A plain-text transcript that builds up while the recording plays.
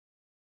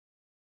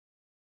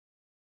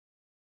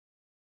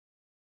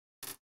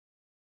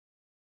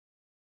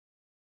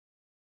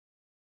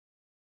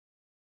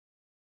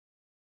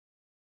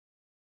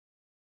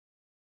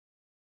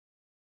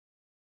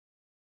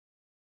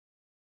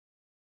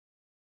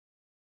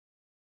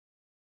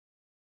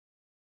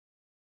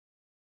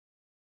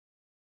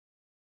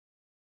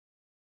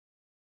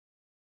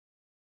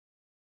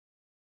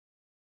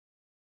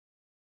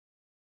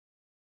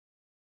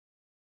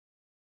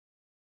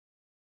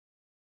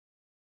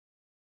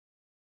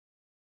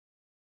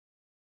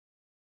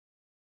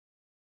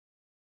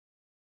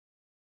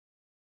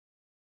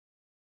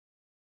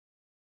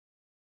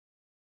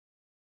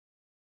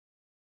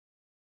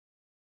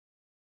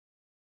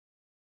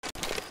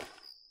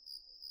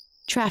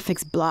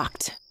Traffic's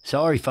blocked.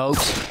 Sorry,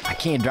 folks. I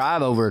can't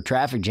drive over a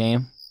traffic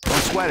jam.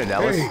 Don't sweat it,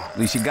 Ellis. Hey. At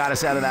least you got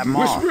us out of that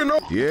mall.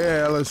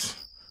 Yeah, Ellis.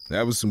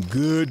 That was some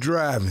good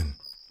driving.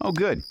 Oh,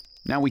 good.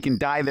 Now we can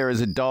die there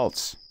as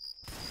adults.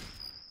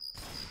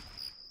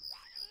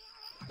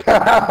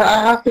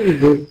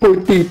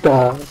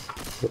 Putita.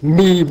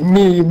 Mi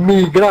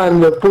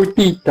grande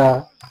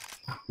putita.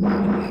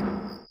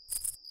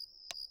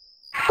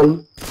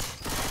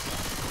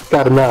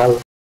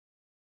 Carnal.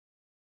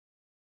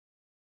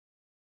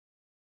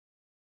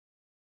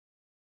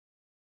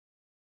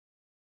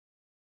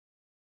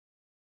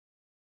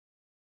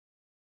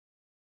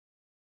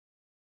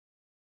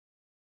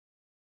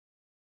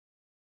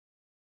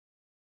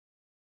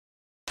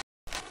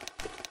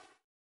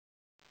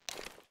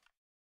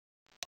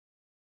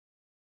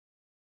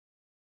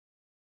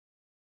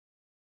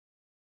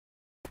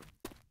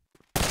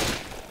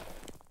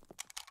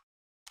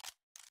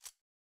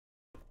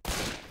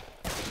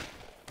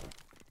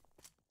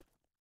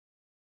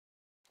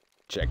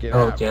 Check it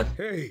out.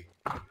 Hey.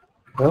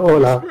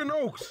 Hola. Spring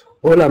Oaks.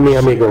 Hola, mi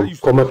amigo.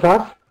 ¿Cómo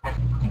estás? Me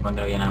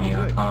encuentro bien,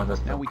 amigo. ¿Cómo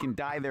estás Now tú? we can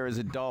die there as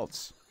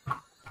adults.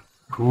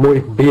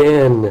 Muy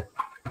bien.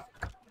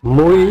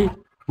 Muy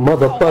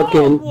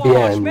motherfucking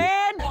bien.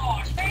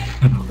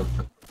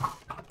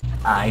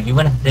 If you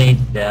wanna say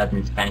that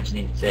in Spanish,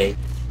 you need to say,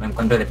 me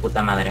encuentro de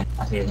puta madre.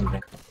 Así de simple.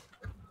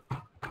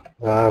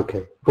 Ah, ok.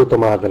 Puta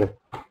madre.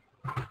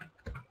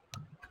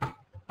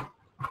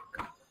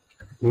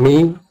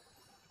 Mi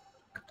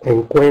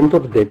encuentro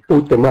de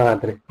puta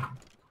madre.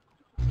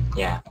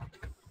 Yeah.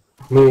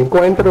 Mi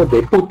encuentro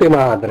de puta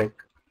madre.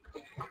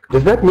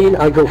 Does that mean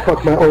I go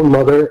fuck my own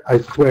mother? I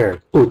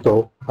swear,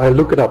 puto. I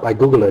look it up, I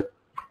Google it.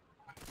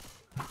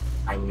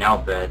 I know,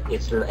 but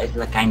it's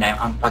like kinda,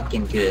 I'm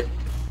fucking good.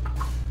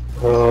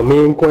 Mi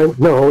encuentro,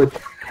 no, it's,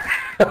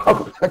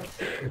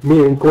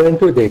 mi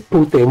encuentro de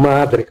puta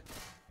madre.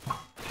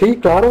 Sí,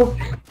 claro.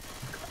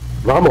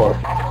 Vamos,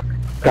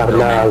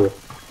 carnal.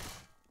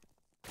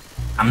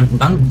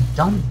 Don't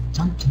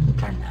give me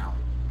turn now.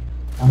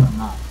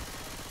 No.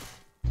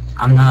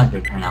 I'm not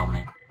your turn now,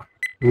 man.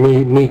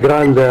 Mi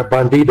grande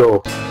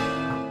bandido.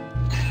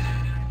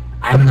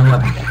 I'm the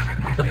one.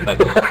 What the fuck?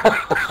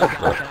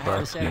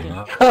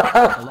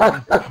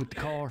 With the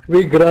car.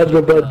 Mi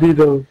grande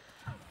bandido.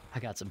 I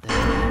got some things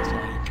to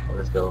explain.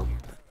 Let's go.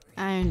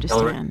 I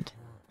understand.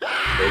 Go.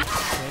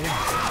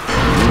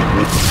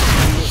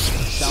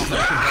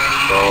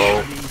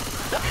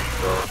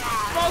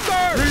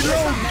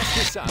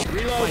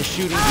 By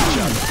shooting each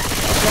other.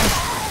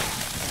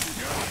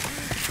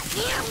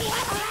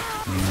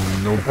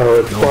 Oh,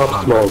 it's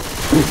Pop Smoke.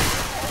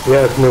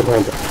 Yes, Noob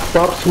Hunter.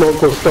 Pop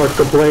Smoke will start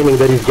complaining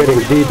that he's getting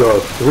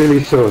DDoS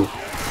really soon.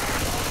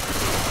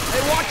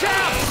 Hey, watch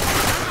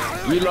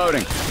out!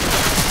 Reloading.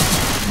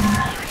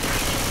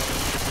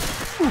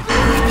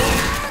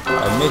 I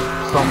made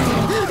some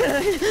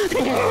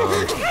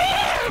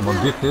modifiers on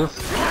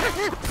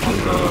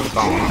the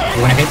sound.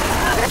 You wanna hit?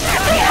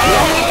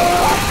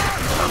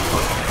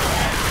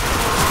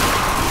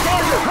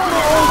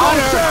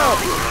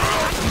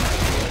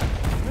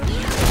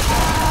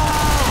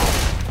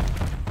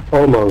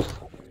 Almost.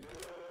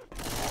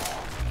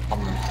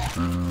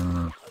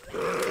 One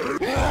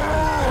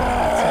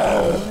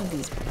of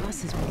these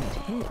buses will get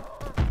hit.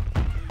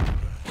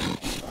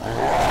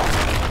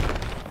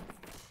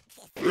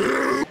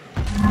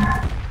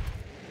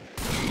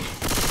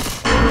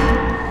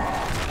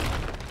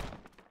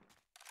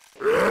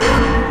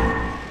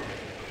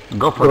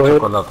 Go for Go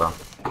ahead. chocolate.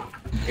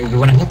 You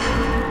wanna hit?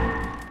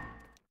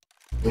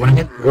 You wanna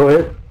hit? Go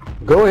ahead.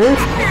 Go ahead.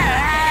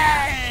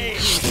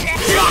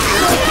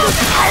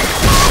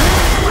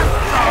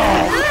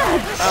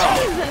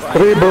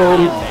 Three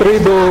booms.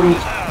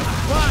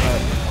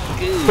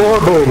 4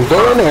 booms.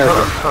 Go in there.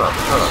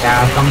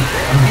 Yeah, come in.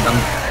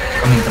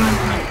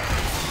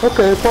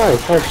 Okay, fine.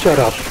 I'll shut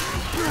up.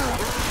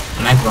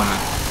 Nice one,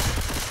 man.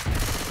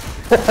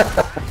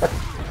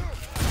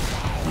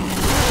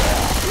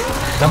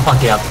 Don't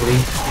fuck it up,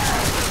 please.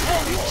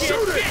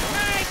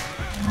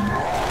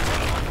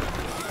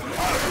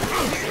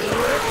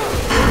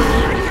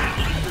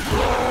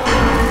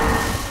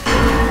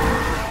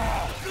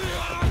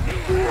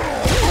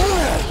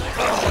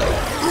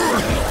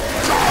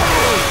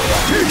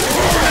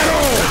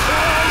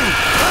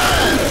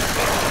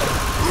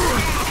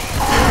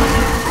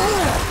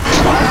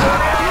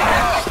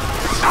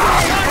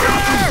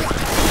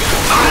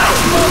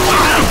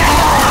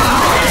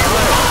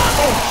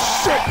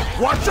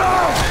 Watch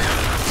out!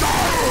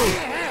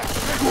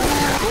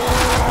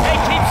 Hey,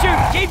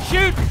 keep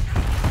shooting!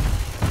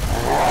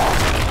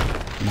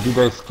 Did you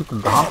guys kick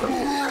the hunter?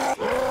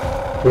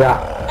 Yeah.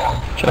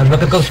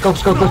 Go.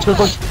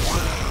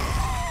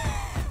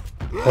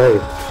 Hey,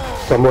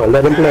 Samuel,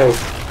 let him play.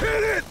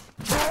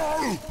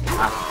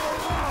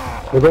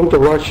 We're going to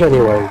rush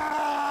anyway.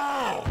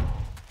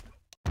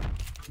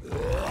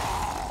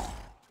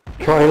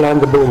 Try and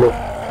land the boomer.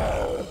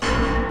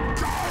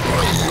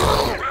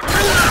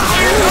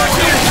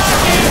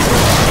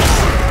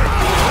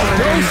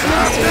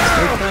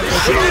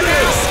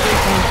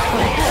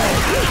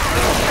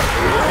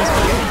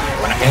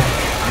 When I hit,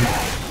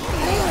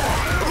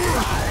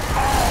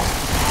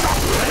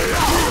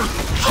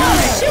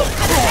 Shoot!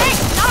 Hey,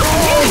 not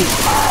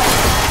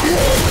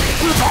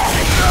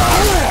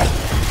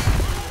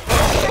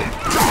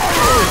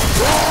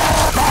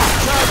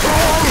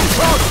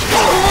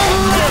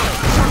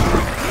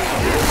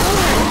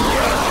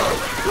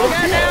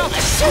Okay, now.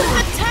 shoot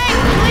the tank,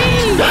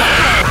 please!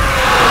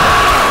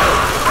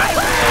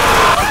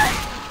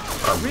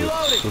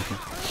 Reloading.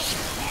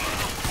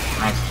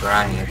 nice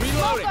try here.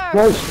 Reloading.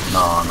 Nice.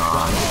 No.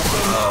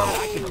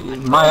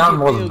 My arm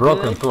was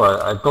broken too.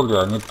 I told you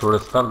I need to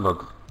restart,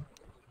 but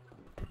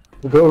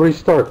Go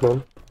restart,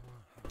 man.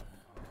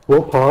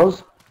 We'll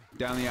pause.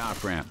 Down the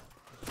off ramp.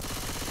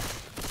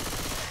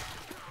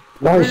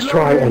 Nice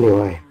try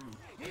anyway.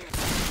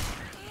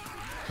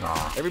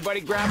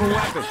 Everybody grab a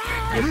weapon.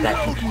 Use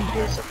that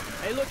here's a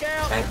Hey, look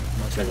out. okay.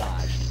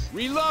 Relax.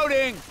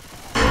 Reloading.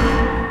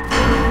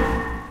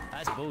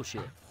 That's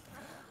bullshit.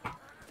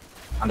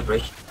 On the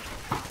bridge.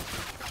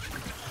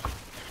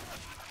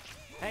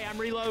 Hey, I'm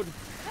reloading.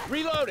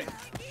 Reloading.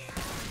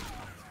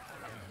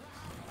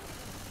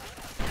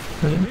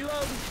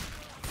 Reloading.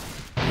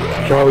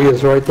 Charlie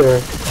is right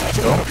there.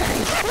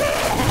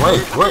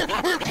 wait.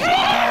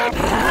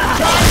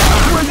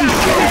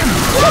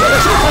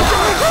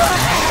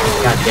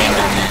 God damn it,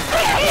 man.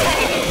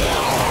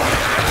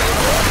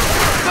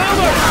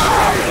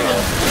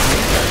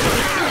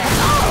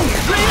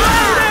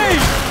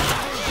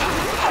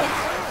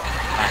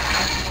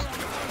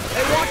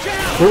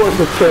 Who wants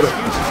to set it?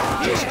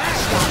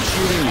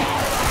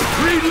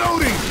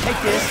 Reloading!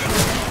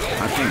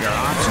 I think our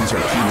options are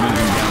keep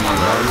moving down the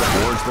road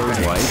towards those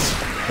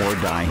lights or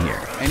die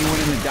here. Anyone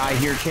in the die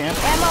here camp?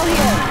 Ammo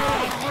here!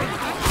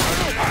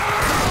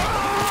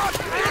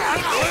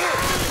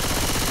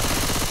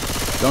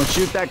 Don't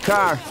shoot that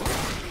car.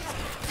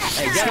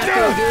 Hey, get out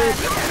there, dude.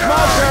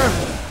 Smoker!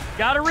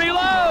 Gotta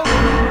reload.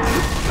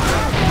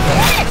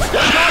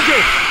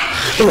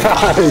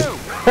 Nice.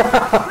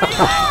 Reload!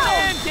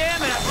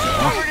 Damn it.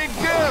 Where'd it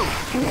go?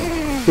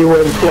 He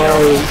went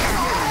flying.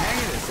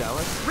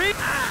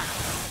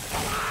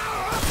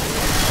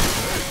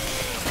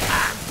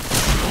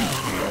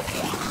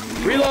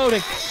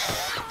 Reloading.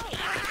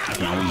 I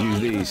can always use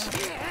these.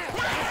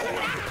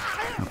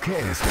 Okay,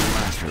 this will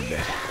last for a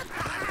bit.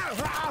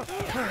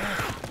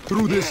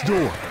 Through this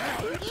door.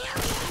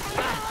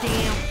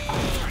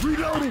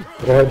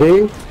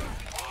 Ready?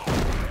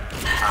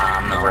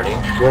 I'm not ready.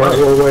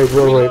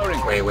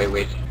 Wait.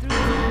 Wait.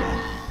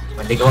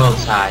 When they go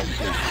outside,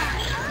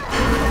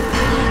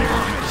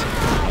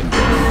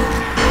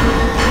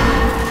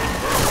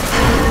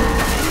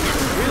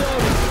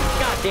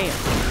 God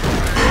damn.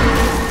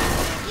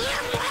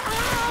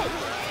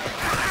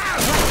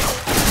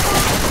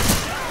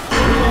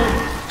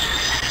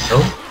 go.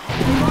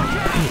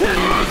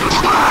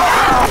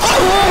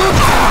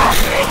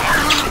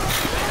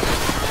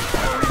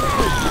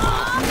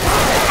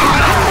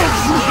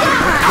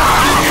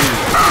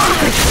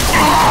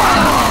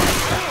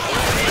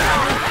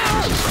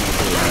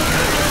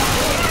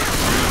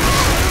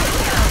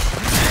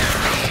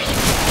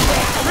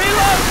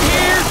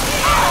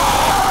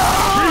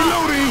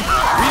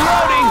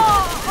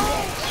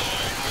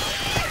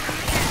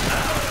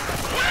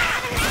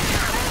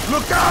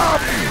 Look out!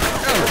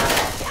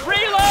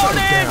 Reloading!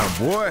 Down,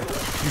 boy.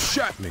 You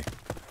shot me.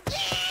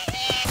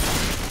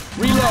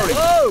 Reloading.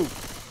 Whoa!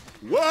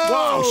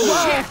 Whoa!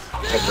 Shit!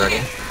 Get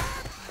ready.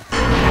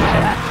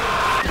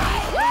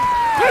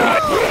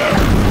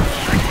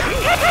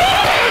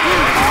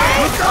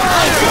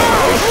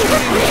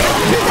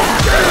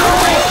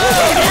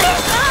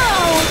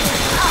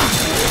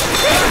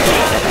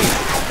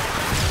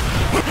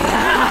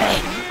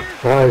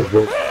 Nice,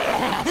 dude.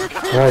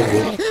 Nice,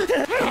 dude.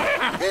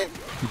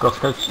 Go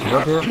sketch,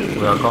 got here.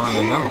 We are coming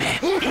in now.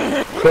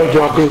 Go,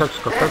 Jockey. Go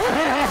sketch.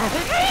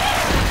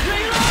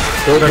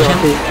 Go,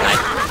 Jockey.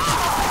 Nice.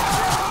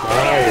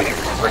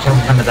 Nice. We're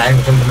jumping from the dive,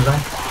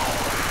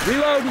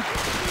 Reloading!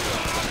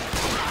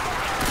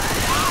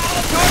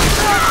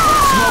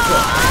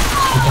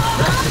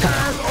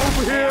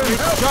 Over here!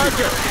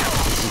 Target!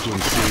 This is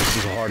getting serious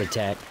as a heart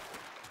attack.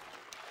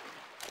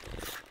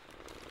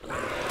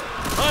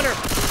 Hunter!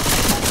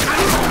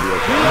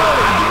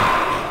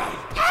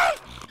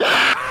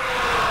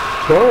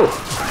 Go.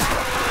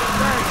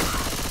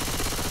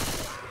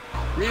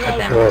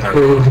 Reloading.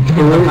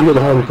 Peruvian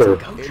hunter.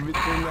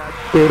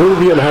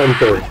 Peruvian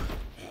hunter.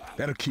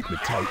 That'll keep me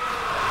tight.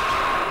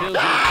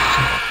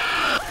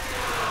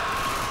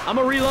 I'm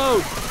a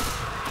reload!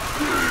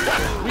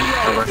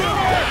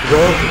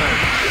 Go.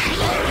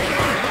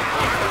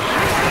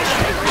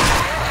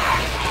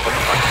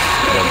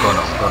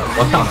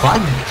 What the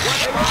fuck?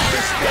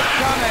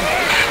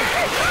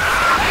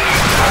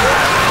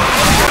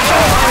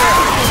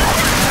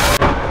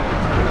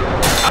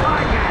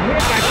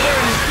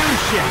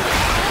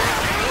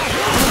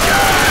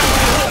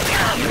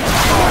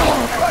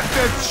 Cut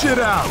that shit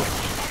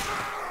out!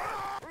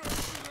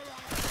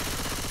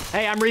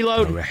 Hey, I'm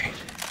reloading. Alright.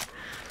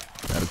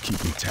 That'll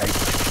keep me tight.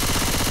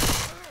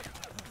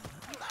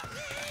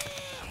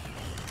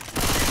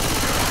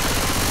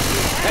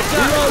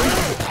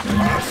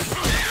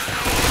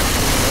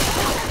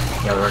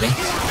 Yeah,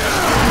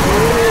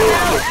 ready?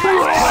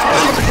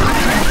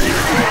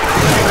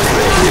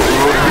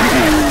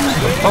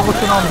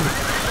 Focusing on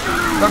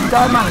that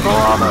guy, man. Go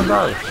on that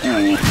guy.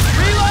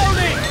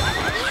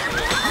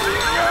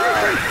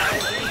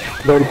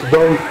 Don't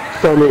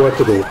tell me what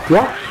to do.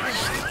 Yeah?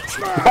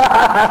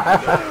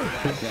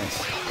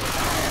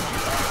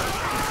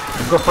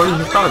 Go for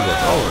easy target,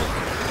 always.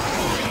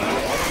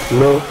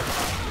 No.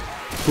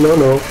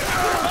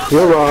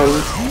 You're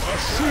wrong.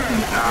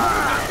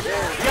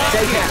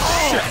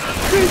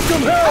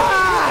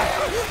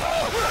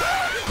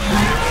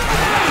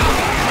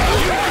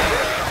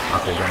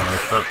 Okay, then I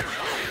start.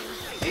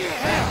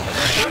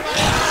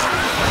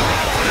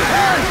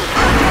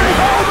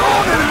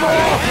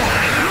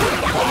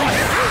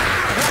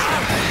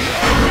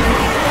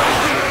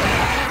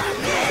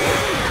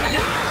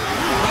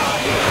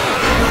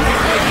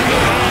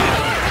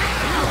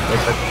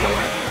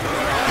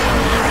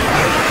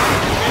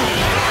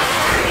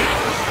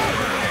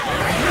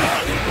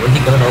 Where'd he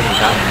go to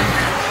overshot, man?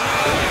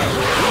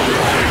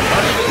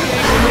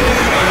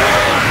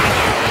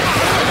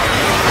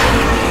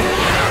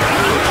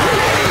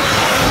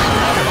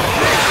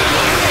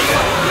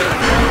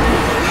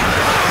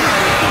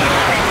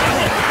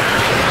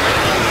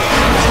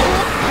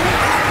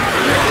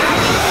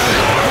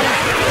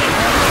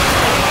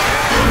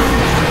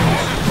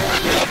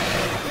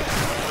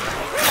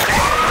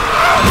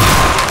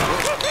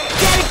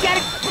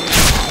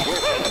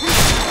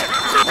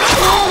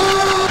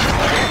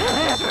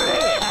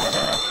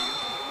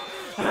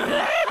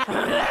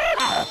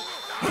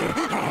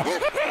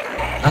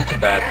 Not too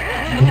bad.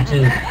 I need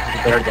to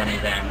better than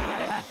anything.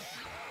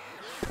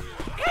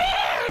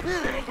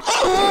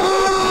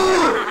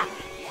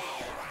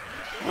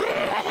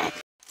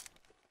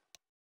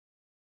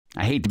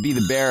 I hate to be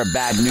the bearer of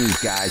bad news,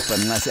 guys, but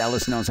unless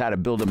Ellis knows how to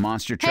build a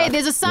monster truck, Hey,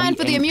 there's a sign we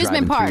for the ain't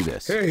amusement driving park. through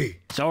this. Hey,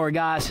 Sorry,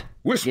 guys.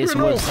 Whisper Guess it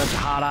it wasn't off. such a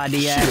hot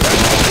idea.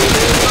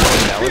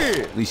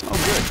 At least, oh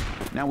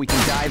good. Now we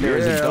can die there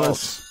as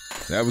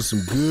adults. that was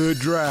some good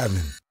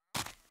driving.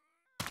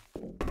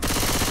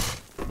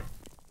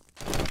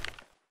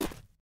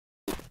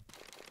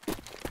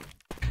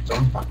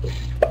 Don't fuck it.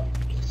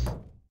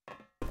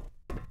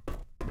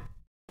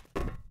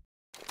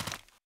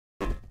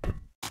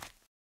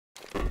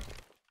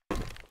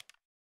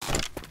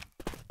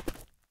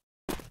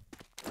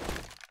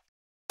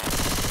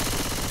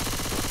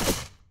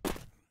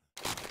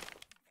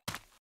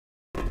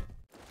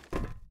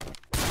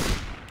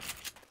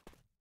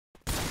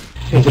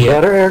 Is it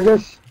better,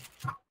 Ergus?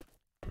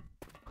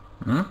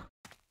 Hmm?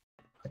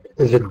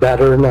 Is it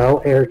better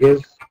now,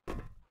 Ergus?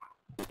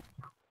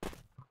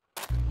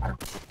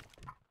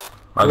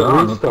 I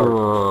don't know,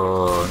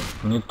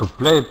 Restart. need to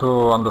play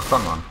to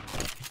understand, man.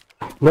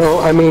 No,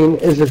 I mean,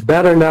 is it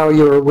better now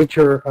you're with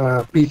your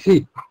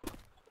PC?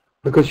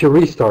 Because you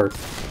restart.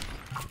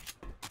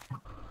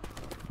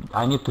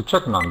 I need to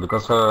check, man,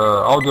 because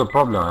audio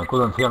problem, I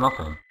couldn't hear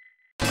nothing.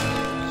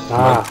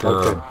 Ah, Like,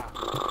 okay.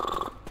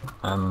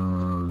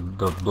 And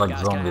the black Guys,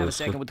 can I zombie have a is...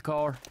 second with the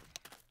car?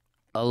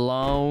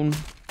 Alone.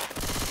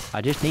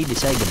 I just need to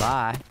say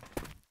goodbye.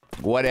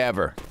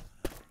 Whatever.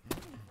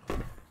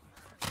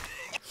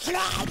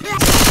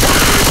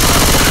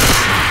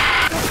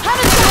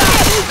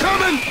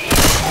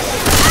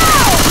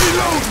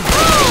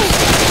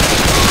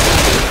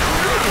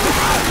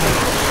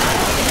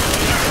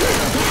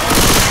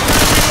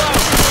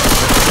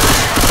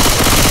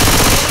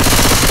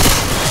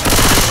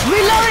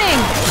 Reloading!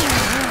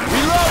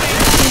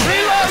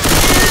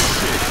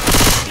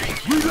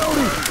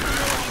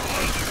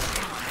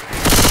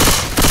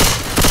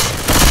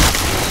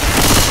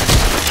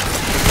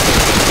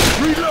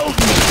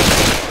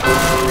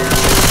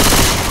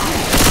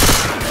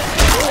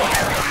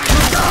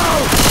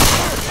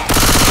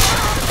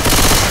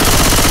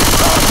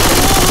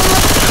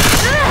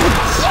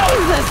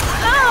 Jesus!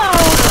 Oh!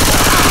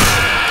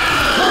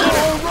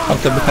 Up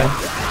there behind.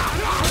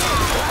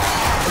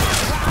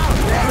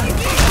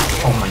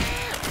 Oh my.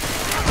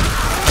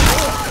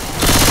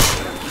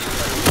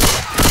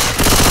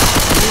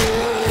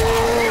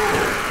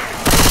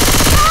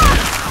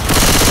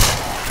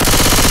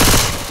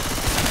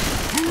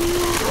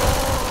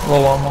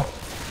 Low armor.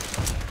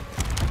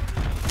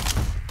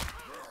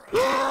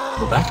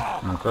 Go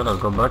back? Okay,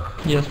 let's go back.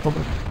 Yes,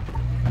 probably.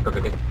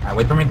 Okay.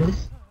 Wait for me,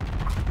 please.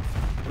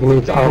 He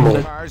needs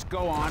ammo. Cars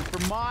go on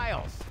for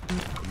miles.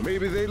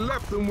 Maybe they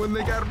left them when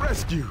they got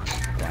rescued.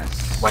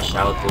 Watch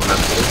out, do not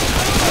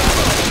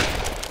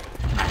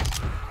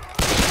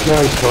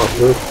Nice talk,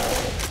 dude.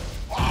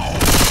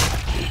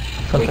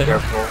 be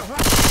careful.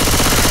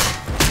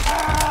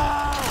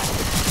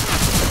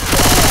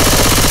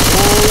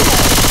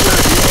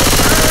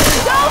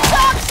 Don't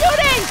stop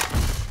shooting!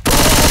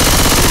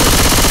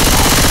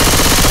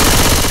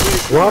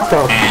 What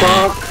the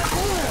fuck?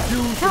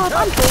 Help,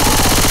 I'm good.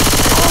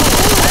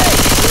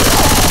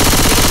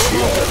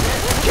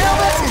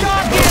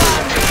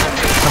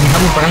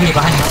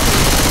 Behind me.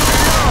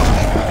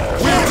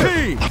 We're a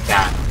team.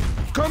 Yeah.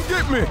 Come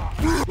get me.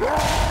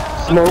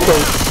 Smoke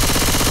him.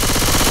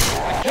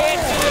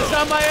 Can't do this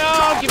on my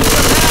own! Give me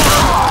some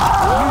help!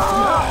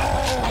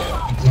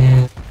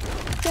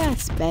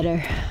 That's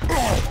better.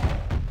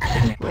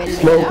 Ready to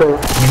Smoker.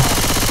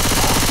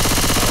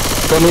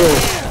 Come here.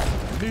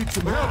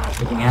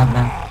 Looking out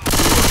now.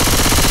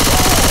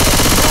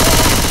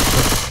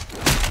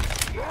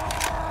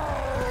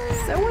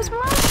 So what's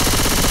wrong?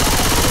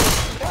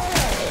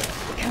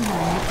 Come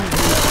on,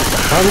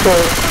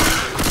 Hunter.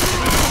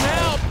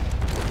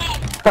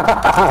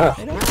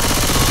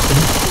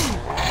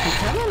 you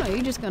coming, or are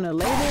you just gonna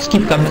lay there?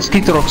 Skip come,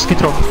 skip drop, skip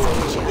drop.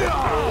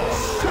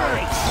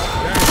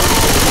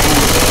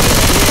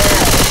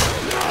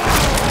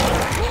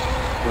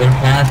 Went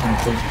past and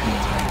took me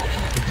out.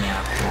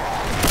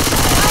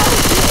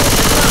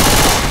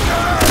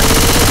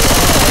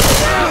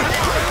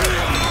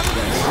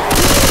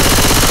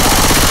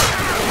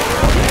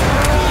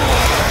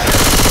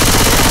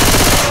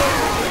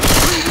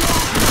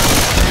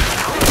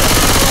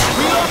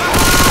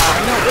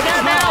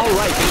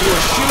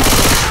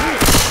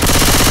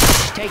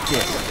 Take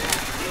this.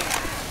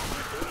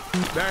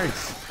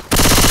 Thanks.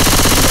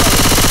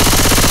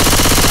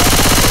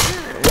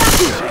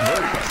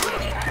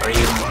 Are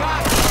you?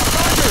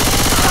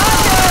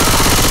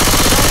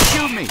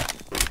 Shoot me.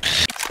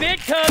 Big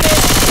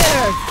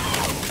coming.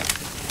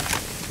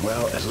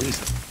 Well, at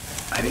least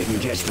I didn't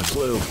catch the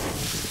flu.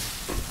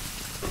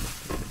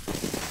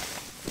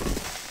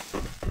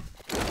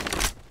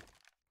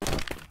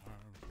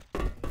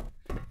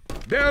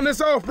 Down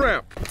this off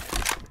ramp.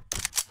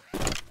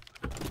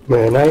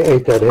 Man, I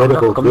ate that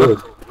edible Come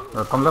good.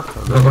 left. Come left.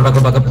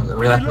 Back up.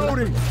 Relax.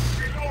 Reloading.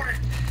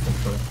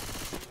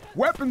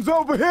 Weapons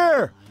over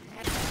here.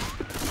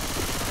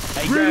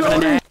 Hey,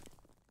 grabbing an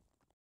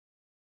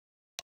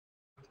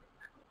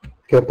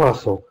 ¿Qué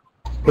pasó?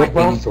 ¿Qué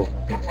pasó?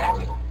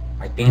 Exactly.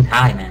 My thing's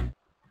high, man.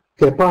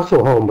 ¿Qué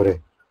pasó,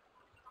 hombre?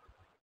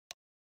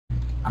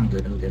 I'm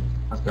good.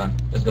 Let's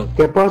go.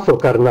 ¿Qué pasó,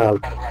 carnal?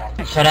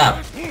 Shut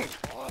up.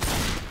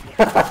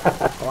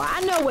 Oh,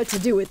 I know what to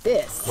do with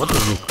this. What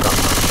is this gun?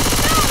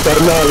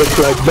 Carnal is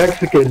like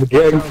Mexican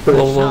gangster.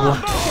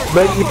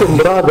 Mexican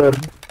brother.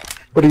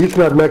 But he's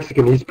not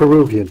Mexican, he's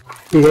Peruvian.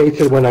 He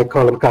hates it when I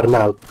call him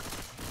carnal.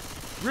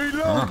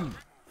 Reloading.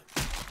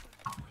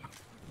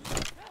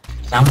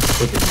 Sounds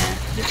stupid, man.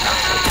 This sounds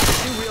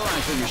stupid. You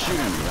realize that you're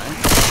shooting me, right?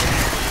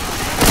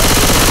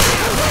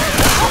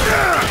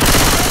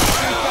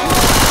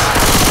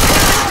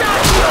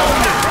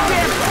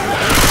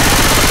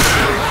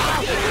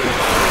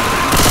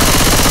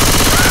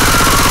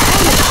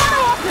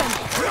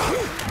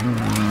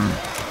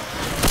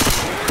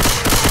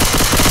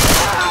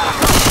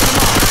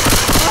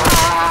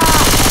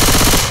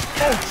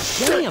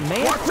 Damn,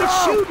 man, quit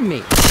shooting me.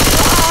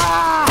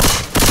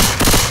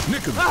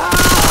 Nicholas.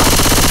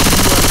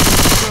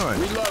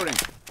 Reloading.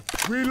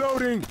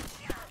 Reloading.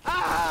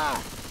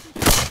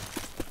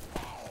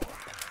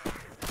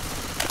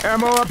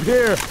 Ammo up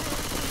here.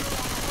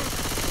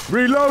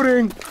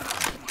 Reloading.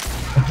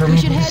 We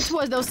should head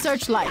towards those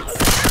searchlights.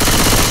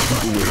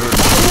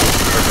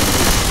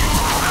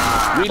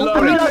 Who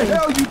the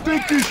hell you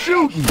think you're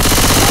shooting?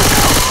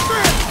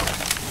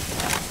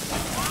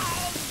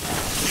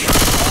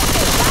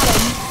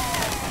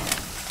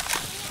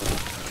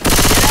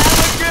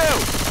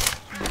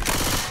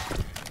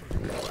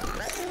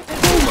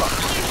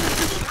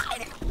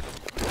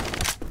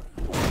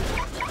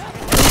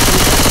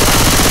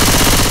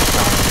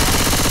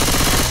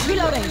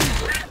 Reloading.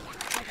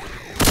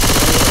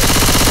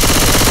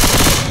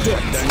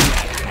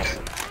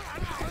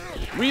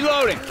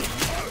 Reloading.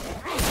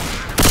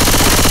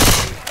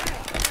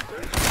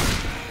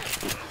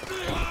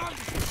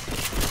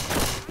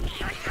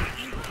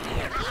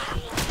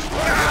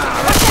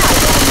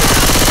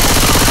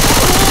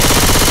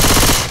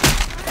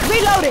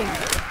 Reloading.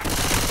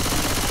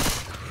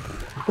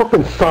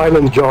 Fucking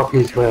silent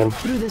jockeys, man.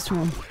 Through this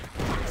room.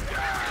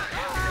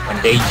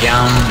 When they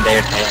jump,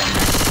 they're dead.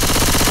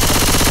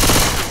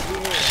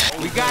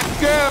 We got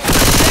good.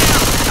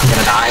 I'm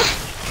gonna die.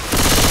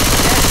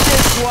 Test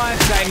this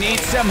once. I need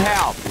some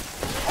help.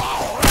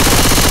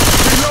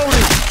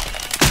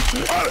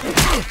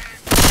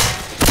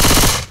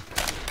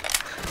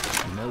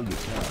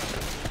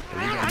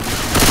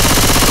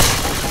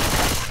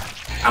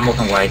 I'm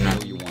looking wide now.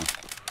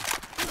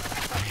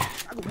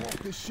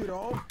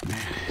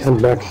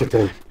 And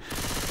Mexican.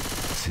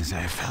 Since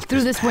I felt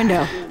Through this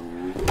window.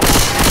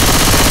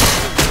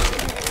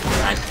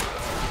 Nice.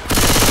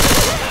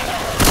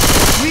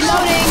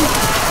 Reloading.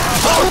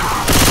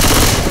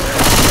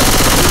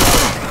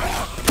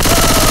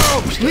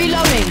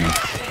 Reloading.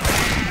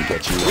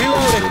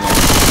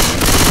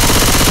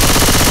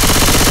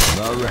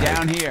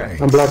 Down here.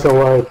 I'm black and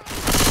white.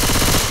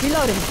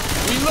 Reloading.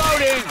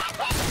 Reloading.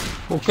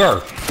 Who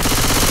cares?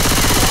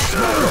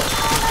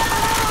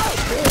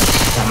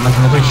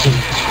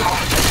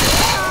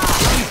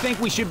 Don't you think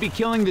we should be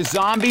killing the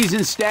zombies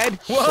instead?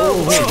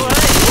 Whoa!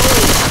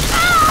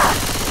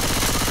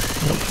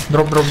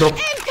 Drop.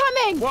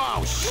 Incoming.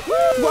 Whoa!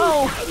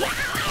 Whoa.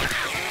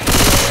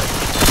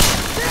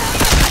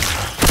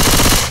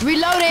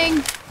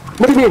 Reloading.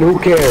 What do you mean, who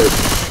cares?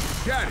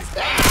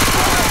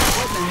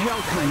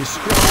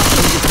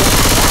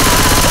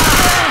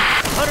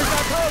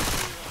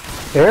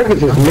 Eric is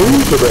just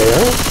mean today,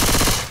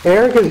 huh?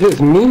 Eric is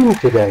just mean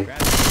today. I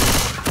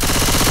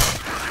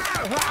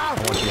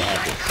want you to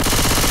have this.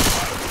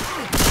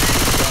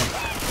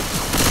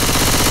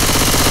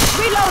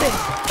 Reloading.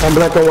 I'm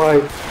black and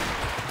white.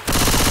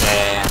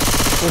 Yeah.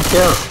 Who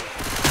cares?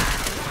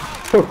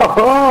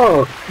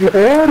 Oh,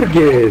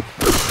 Ergis!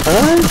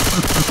 Huh?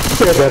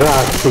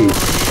 Federati.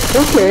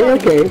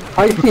 Okay.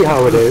 I see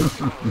how it is.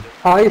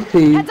 I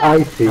see.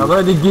 I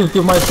already give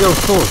you myself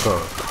sir.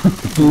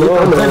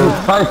 No.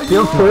 Five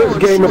kills. First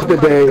game of the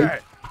day.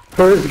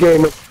 First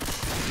game of...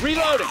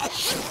 Reloading.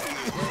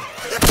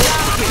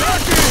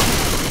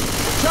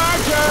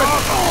 Charger.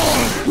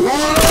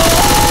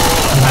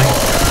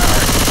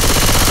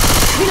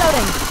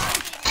 Reloading.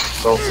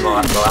 Go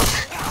up.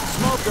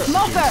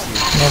 Smoker.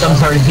 I'm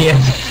sorry,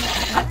 BS.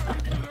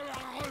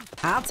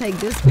 I'll take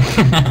this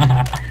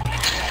one.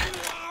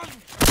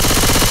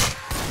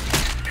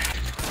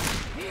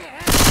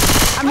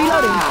 I'm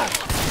reloading.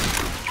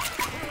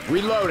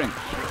 Reloading.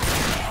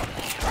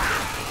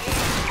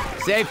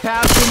 Safe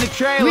house in the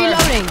trailer.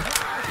 Reloading.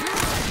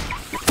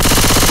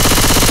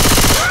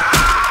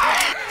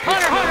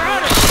 Hunter.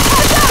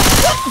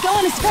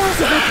 Going as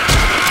fast as I can.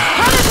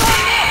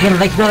 You're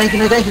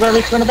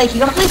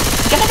gonna make.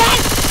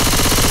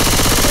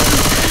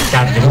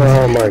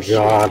 Oh my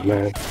god,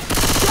 man.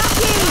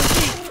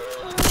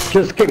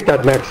 Just kick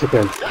that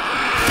Mexican.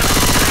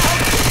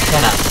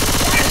 Shut up.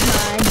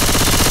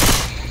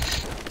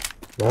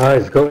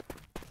 Nice, go.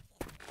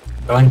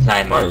 Go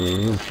inside, Why, man.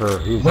 he's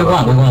We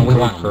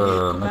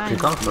won.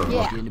 Mexican, so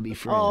Yeah. To be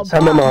Oh, friends.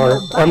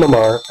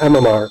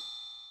 MMR.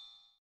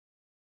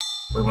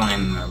 We won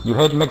him. you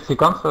hate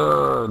Mexicans?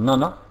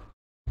 No.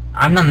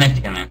 I'm not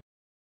Mexican, man.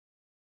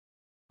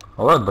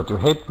 Alright, but you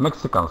hate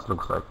Mexicans,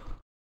 looks like.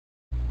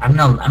 I'm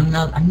not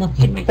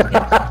hate Mexicans.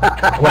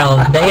 Well,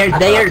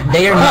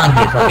 they are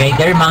monkeys, okay?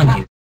 They're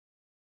monkeys.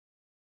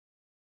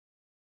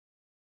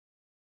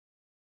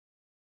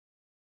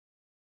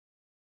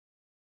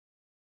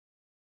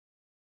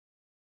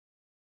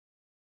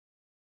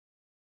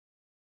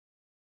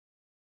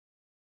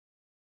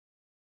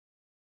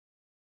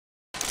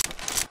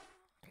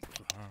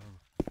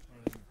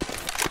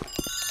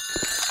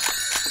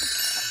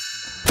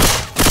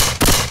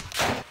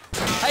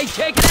 Hey,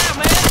 check it out,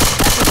 man.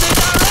 That's a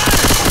midnight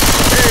rider.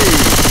 Hey,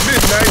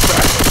 midnight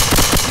rider.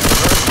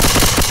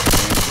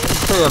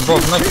 Say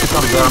about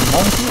Mexicans, they are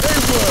monkeys? They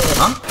were.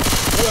 Huh?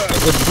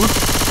 Is it good?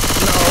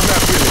 No,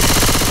 not really.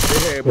 They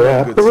had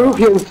Yeah, good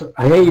Peruvians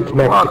hate What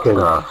Mexicans.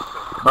 the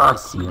fuck,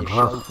 you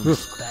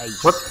racist?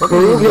 What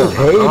Peruvians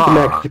hate Ah,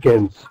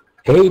 Mexicans.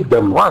 Hate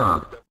them.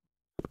 Why?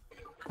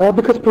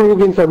 Because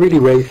Peruvians are really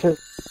racist.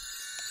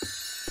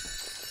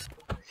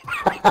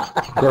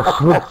 They're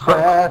food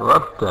facts.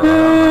 What the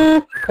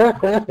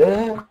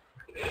hell?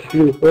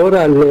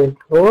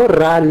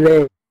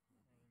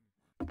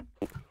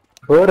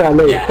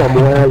 Órale,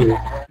 Samuel.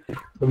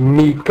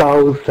 Mi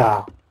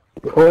causa.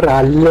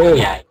 Órale.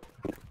 Yeah.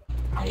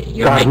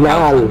 You're my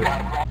Carnal.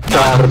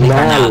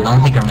 Carnal.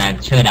 Don't think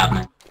carnal. Shut up,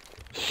 man.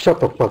 Shut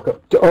the fuck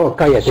up. Oh,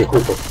 cállate,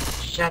 Cuco.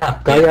 Shut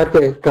up,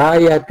 dude.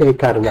 Cállate,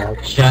 carnal.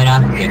 Shut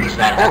up, dude.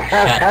 Shut up.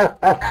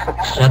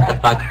 Shut the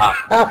fuck up.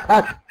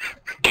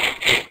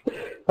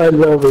 I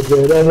love it,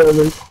 man. I love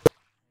it.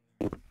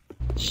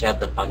 Shut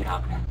the fuck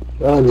up, man.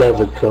 I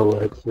love it so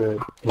much, man.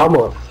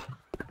 Vamos.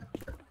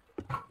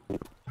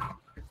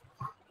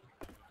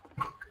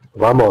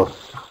 Vamos,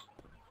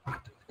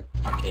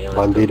 Okay, let's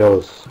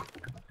bandidos.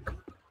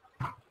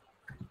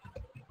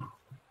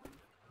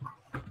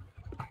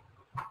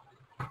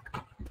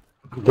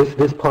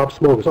 This Pop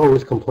Smoke is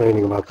always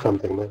complaining about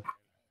something, man.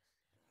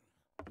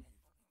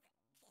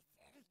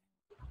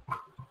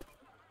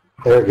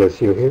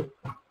 Ergis, you here?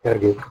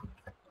 Ergis.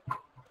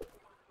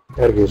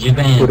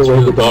 Giving Put it away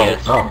the 2 dog.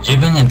 DS.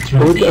 Giving it 2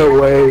 Put DS.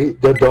 away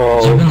the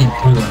dog.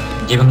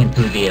 Giving it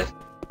 2 DS.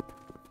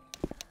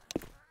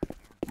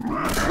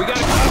 We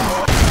gotta go.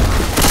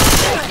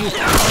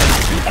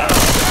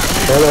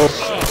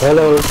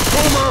 Hello.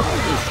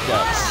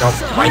 Stop.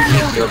 Why do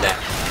you feel that?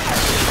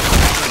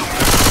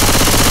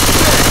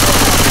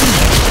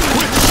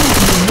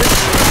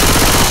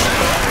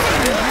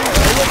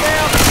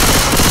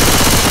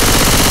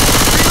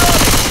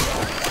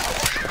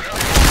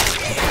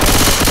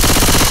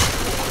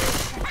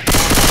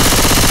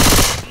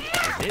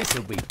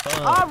 This'll be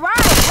fun. All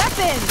right,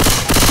 weapons.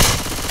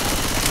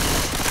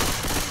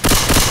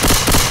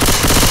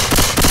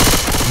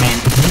 Man,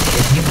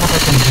 if you have a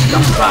something,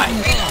 don't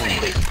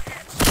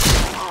buy.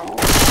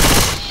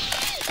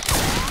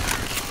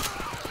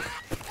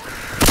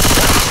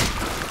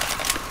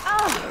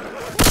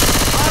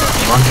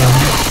 You want to kill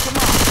him?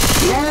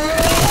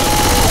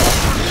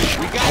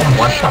 Oh,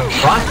 what the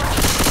fuck?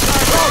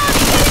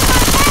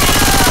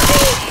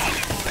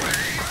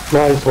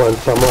 Nice one,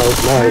 Samuel.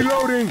 Nice.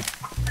 Reloading.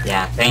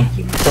 Yeah, thank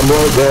you, man.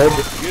 Samuel dead.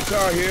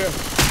 Guitar here.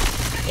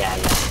 Yeah.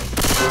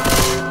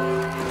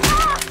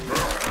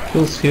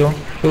 Who's here, man?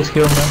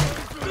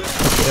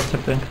 Okay,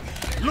 accepting.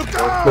 Look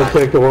out! Let's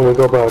take the one we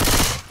go back.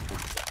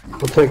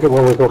 We'll take it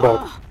when we go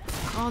back.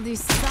 All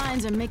these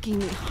signs are making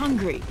me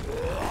hungry.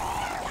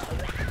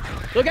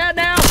 Look out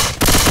now!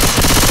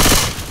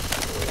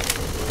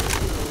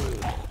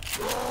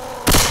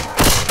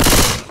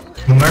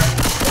 Humor.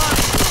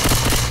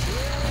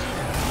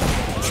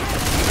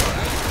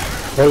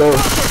 Hello.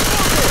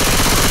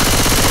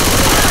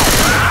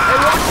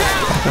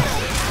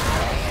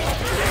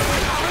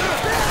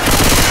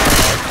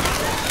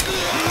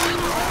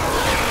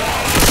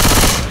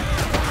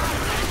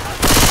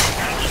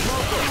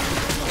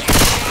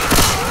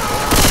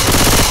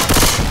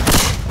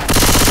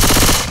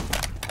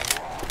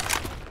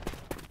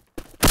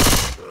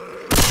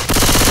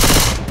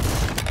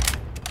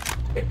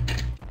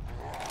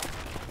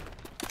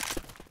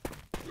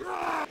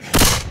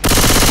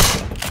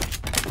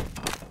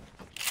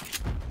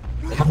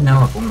 Không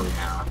nào của người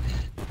nào.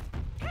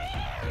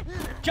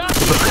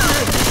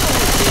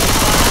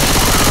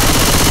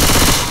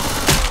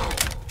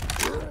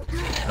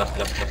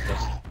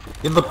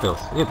 Eat the pills.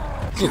 Eat.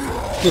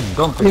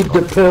 Don't take Eat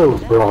the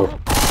pills, bro.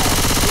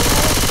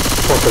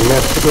 Fucking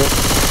Mexican.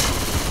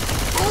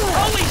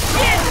 Holy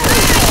shit!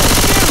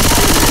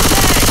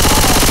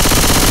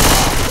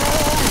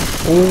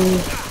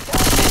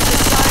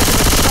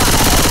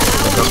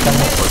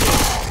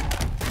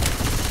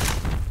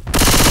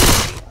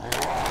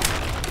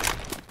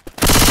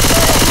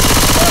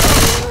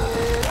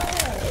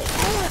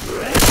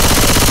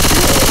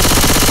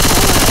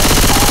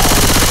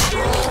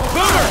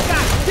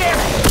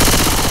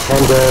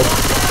 I'm dead.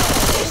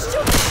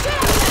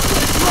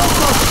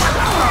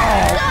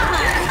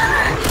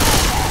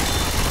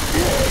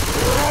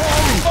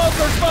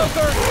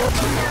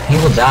 He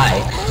will die.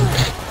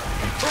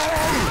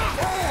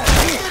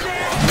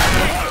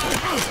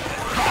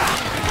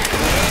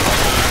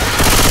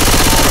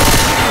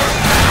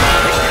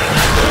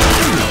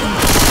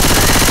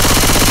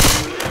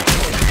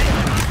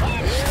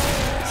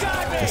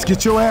 Let's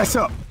get your ass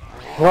up.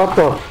 What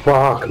the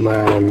fuck,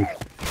 man?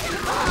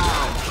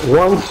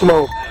 One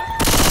smoke.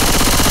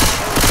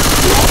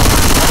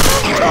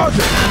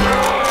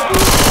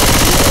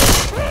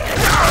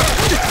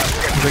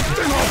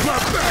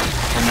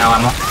 And now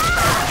I'm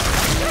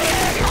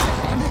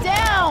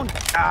Down!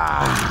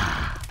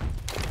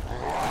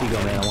 Here you go,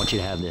 man. I want you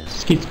to have this.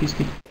 Skid.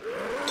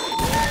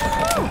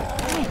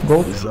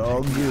 It's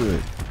all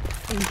good.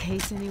 In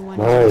case anyone...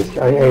 Nice.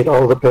 I ate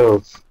all the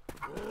pills.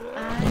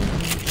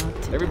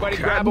 Everybody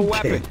grab a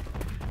weapon.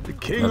 The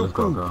king Yeah, of let's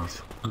go, food.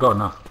 guys. Go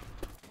now.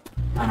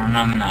 I don't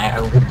know, man. I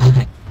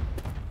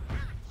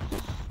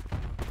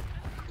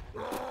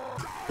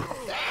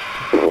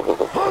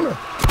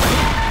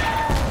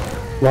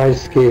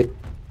Nice skit.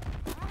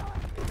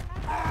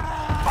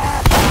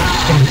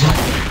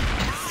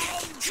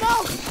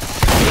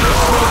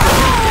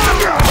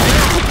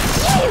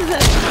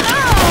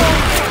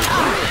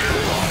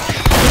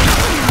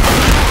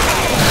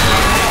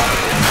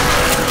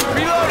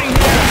 Reloading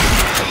here.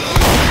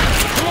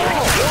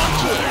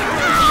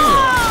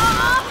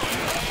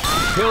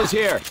 Pills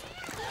here.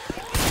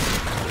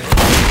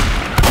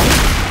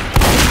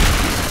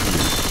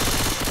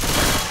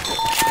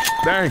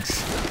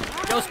 Thanks.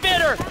 Go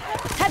spitter.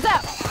 Heads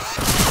up!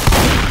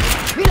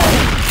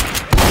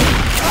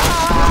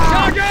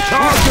 Charger!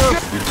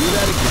 You do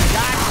that again.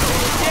 God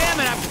damn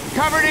it! I'm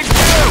covered in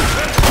goo.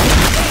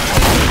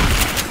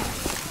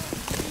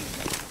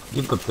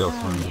 Eat the pills,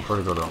 man, before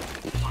you go down.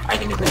 I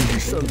think it's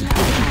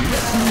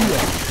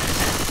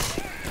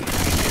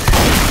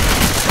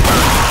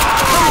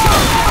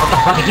what the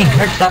fuck? I can't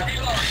hurt stuff.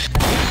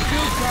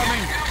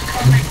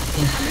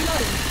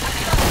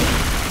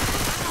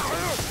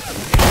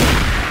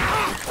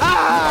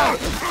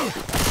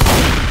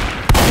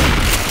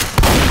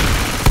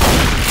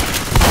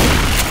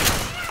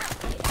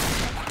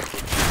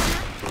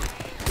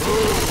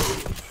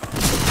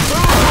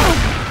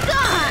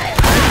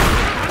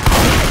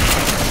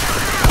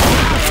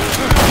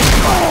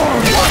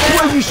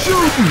 Where you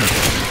shooting?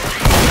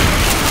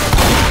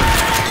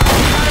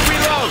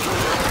 Reload.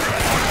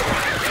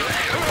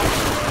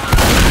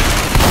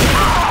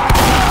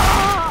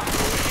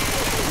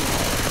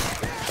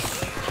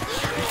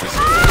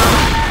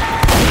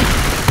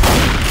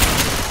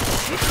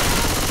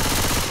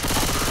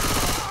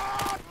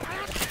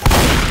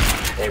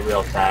 They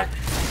real attack.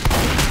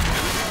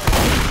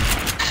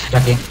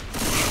 Ducking.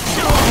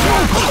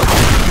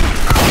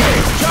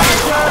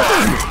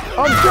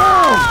 I'm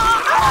down.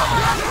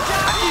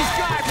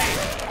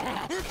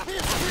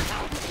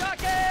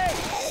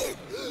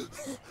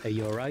 Hey,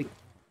 you alright?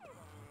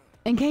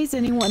 In case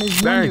anyone is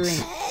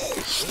Thanks.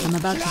 wondering, I'm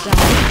about to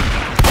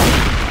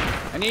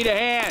die. I need a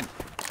hand.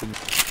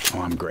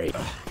 Oh, I'm great.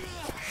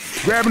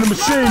 Grabbing the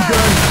machine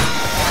gun.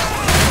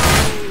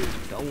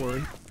 Don't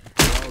worry.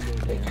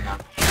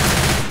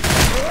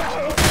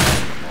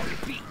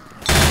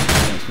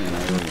 Thanks, man. I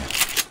owe you.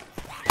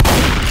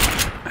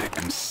 I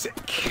am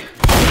sick.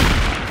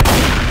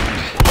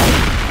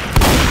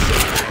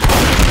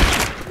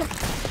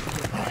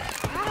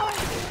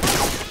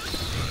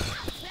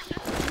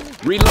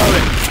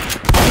 Reloading.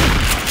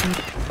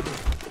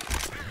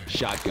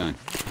 Shotgun.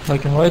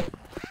 Black and white.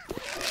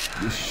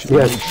 Yes.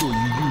 Make sure you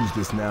use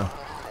this now.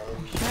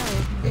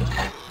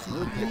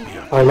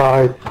 I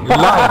lied. You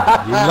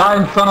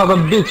lying son of a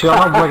bitch, you're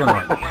not black and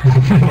white.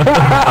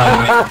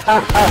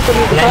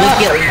 Let it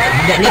kill.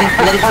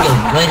 Let it kill.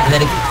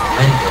 Let it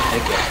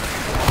kill.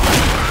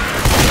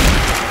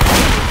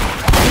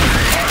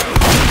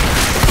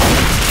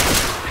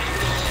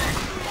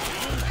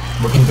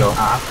 We can go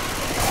up.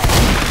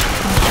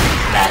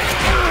 Back.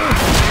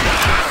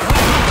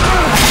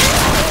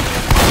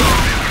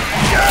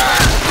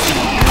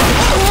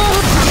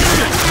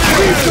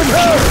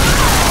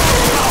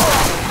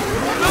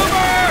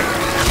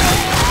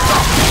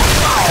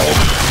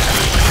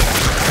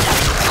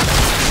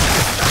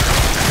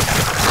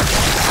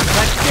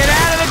 Let's get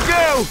out of the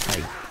goo!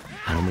 Hey,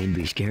 I don't mean to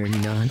be scaring you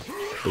none,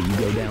 but you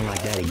go down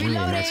like that again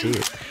and that's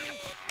it.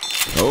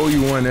 Oh,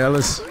 you won,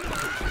 Ellis.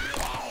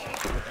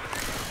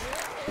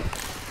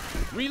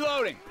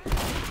 Reloading.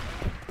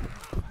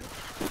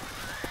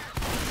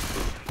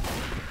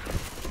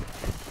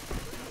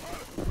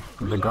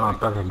 They're gonna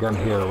attack again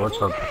here,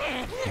 watch out.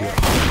 Yeah.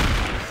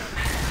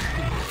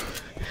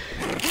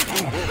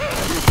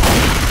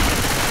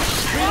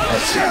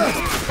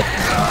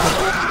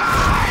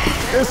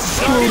 It's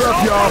screwed up,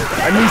 y'all.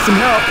 I need some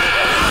help.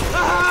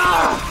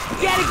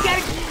 Get it, get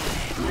it!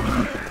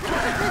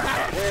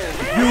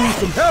 Use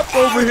some help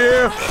over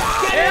here.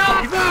 Get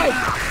out!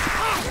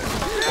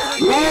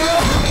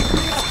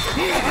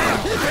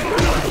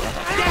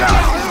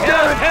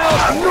 Help!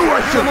 I knew I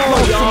should have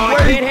lost some I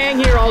weight. can't hang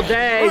here all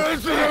day.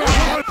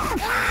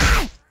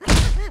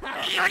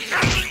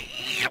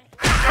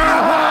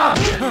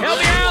 Help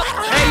me out!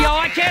 Hey, y'all,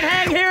 I can't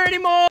hang here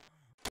anymore.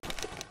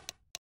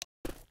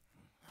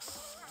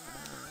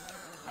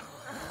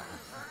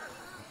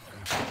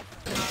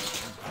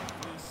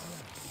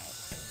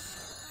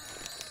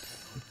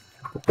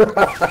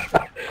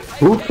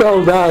 Who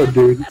fell down,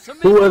 dude?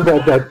 Who was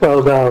that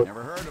fell down?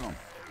 Never heard of him.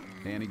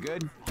 Any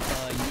good?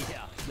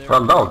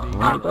 Fell down.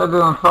 I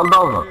didn't fall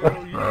down.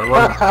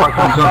 What's fucking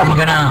I'm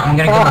jumping?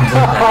 gonna kill my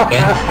ghost,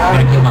 okay? I'm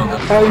gonna kill my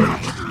ghost.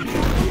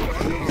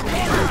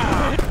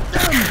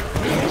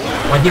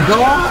 Where'd you go?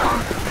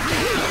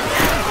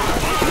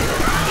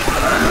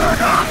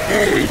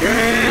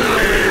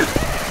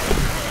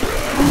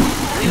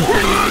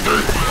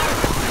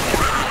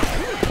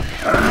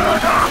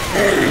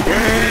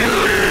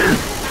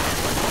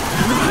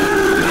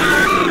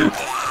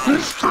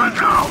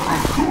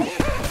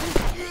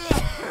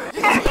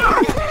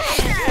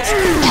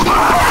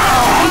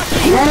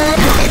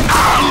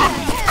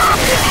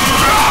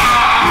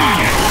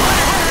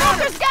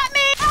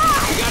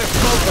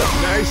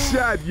 Nice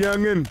shot,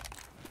 youngin'.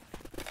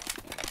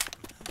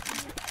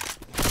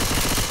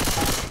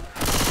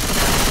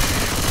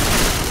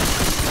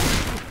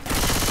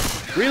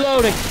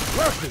 Reloading.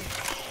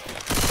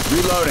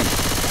 Reloading.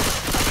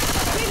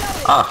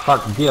 Ah,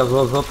 fuck, Diaz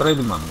was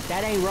already, man.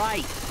 That ain't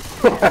right.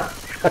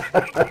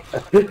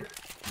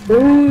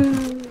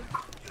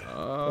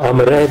 I'm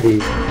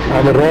ready.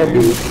 I'm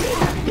ready.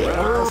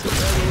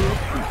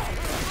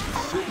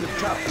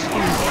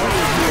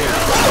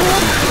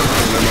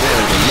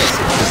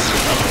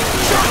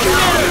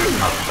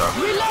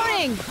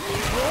 Reloading!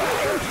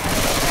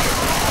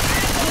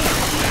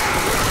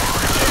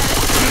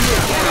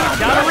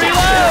 Gotta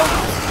reload!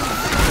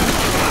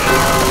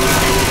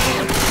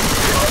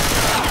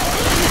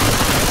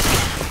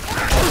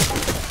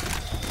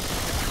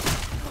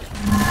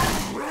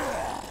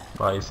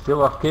 Why,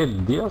 still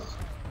arcade Diaz?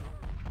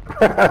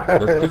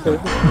 Let's kick him.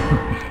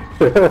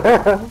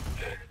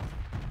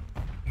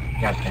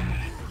 Gotcha.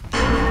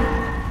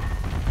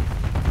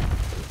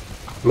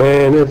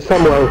 Man, it's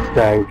someone else's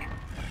tank.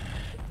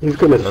 He's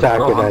gonna Let's sack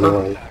go, it Hunter.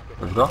 anyway.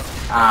 Let's go.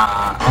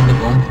 On the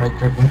boom, right.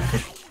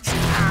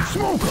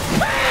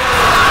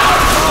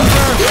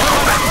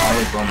 On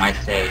the boom, I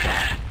say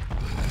that.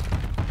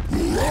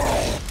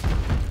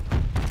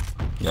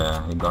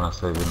 Yeah, he gonna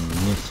save him.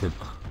 Miss it.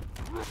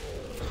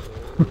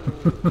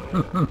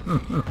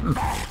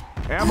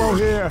 Ammo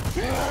here.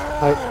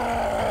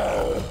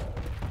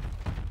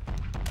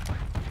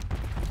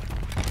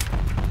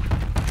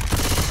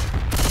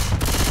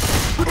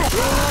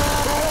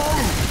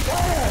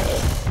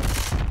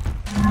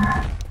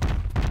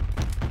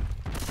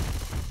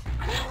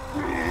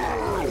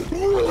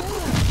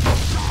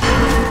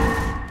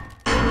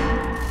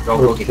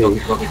 Go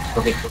get.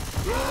 Okay.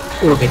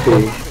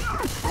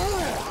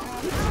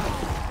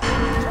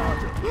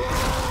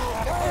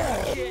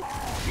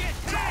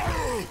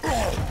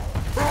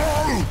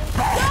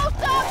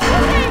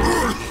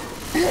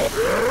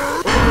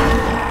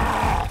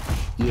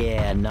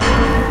 Yeah, no.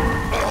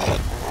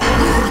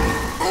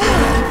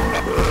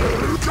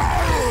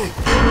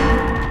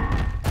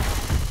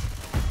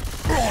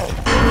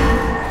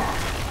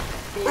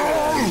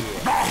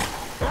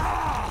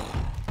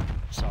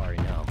 Sorry,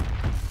 no.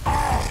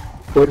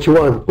 What you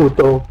want,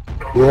 Puto?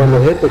 You want to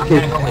hit the I'm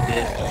kick? gonna go with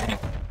this.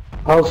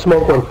 I'll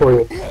smoke one for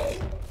you.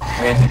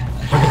 Okay.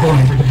 For the boom.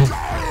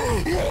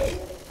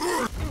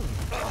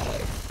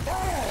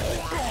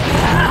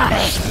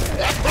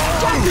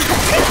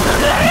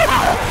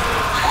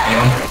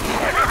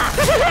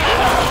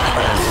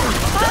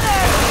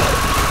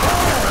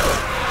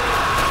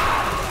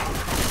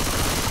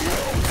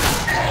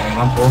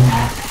 Anyone pull me?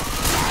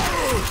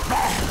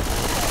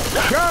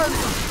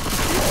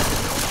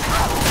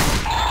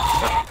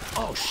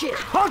 Oh shit!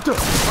 Hunter!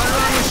 Hunter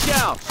on the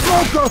shelf!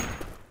 Smoker!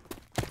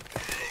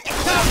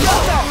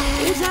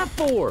 What's that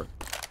for?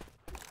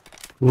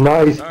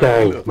 Nice All right,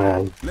 tank, look.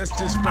 man. Let's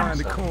just find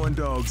the corn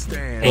dog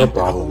stand No and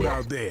problem. hold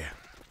out there.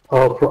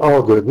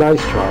 All good.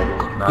 Nice try,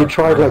 man. You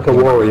tried like a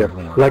warrior,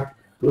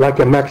 like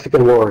a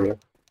Mexican warrior.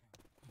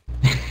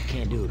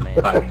 Can't do it, man.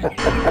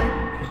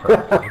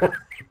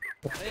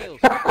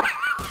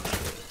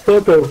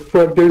 What the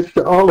fuck? There's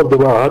all of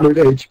them are 100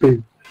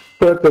 HP.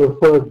 What the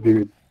fuck,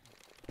 dude?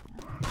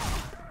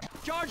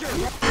 Charger!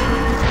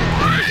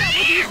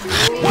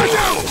 Watch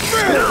out!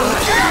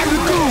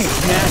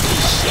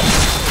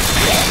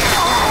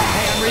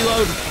 Hey, I'm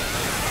reloading.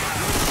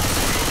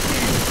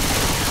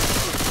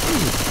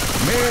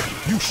 Man,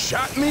 you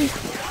shot me?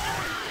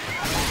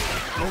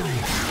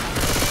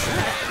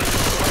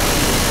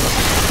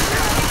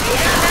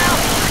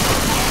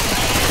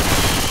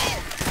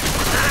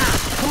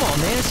 Come on,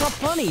 man. It's not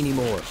funny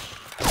anymore.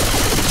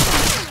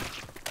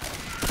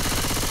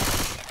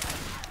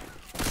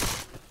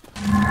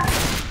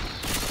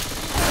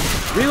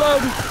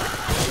 Reload!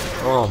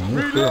 Oh,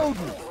 Reloading!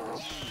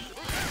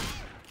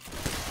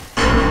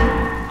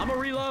 I'm a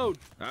reload!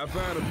 I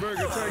found a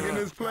burger tank in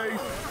this place.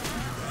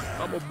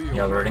 I'm gonna be a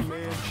Y'all ready?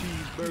 man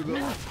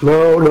cheeseburger.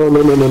 No.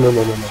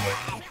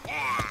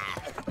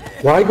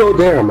 Why go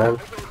there, man?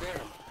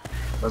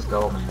 Let's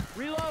go, man.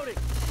 Reloading!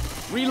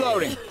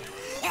 Reloading! You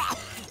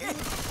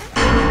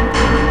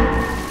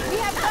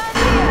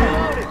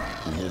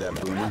hear that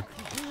booming?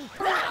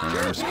 I'm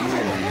gonna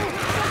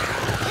squeal.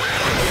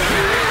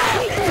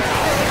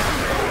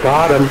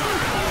 Got him.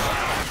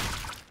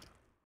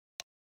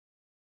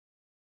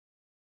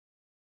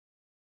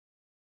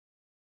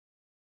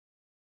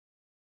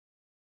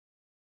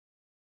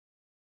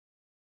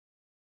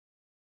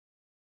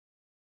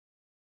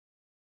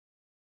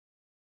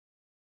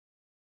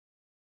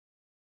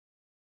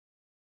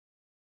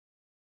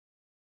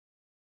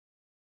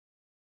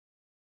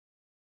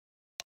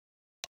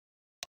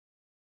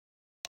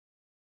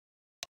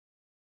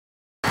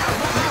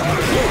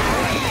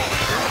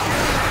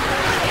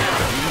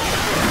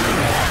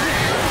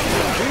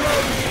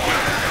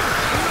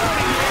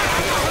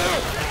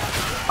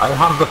 I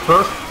hunt the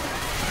first.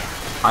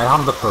 I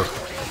hunt the first.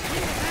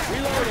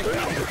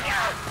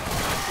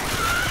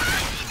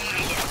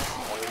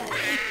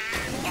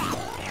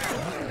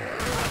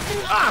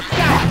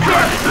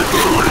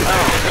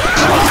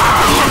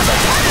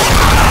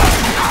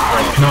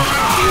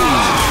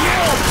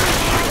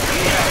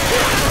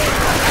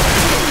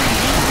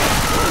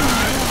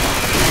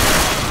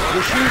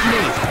 You shoot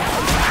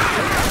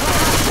me!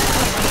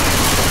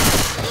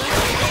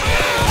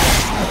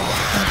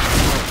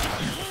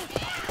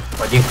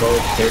 Why'd you go,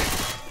 dude?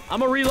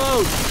 I'm a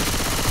reload!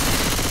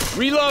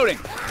 Reloading!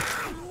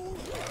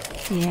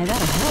 Yeah,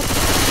 that'll help.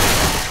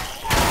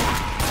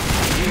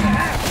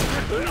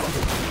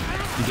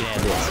 You can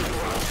have this.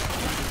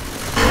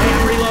 Hey,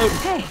 I'm reloading!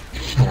 Hey,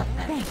 Shut up,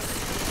 man.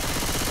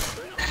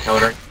 thanks.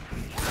 Shoulder.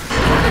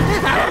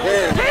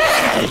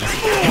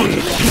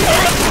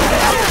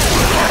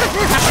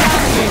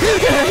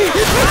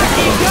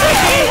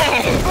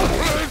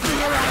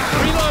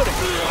 Reloading!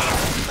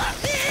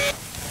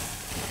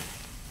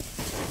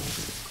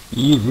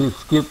 Easy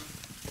skip.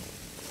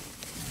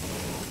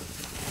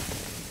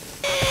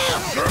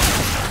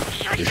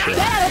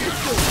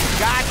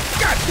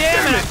 God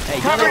damn it! Hey,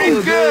 Covered you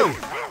in know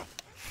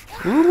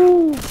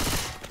goo!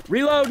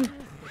 Reloading!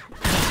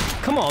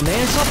 Come on,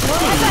 man. It's not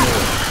funny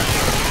anymore.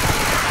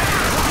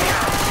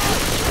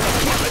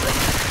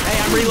 Hey,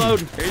 I'm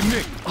reloading! Hey,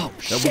 Nick. Oh,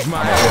 That shit. was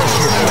my ass.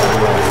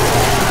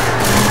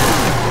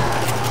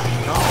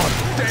 Oh,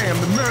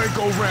 damn, the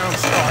merry-go-round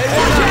started. Hey,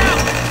 watch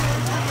out!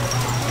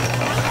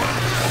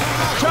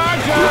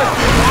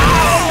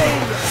 Charger!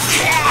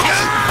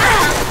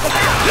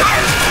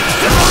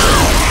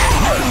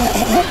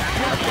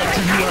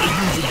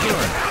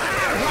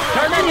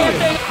 Turn that damn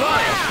thing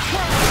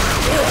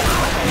fire!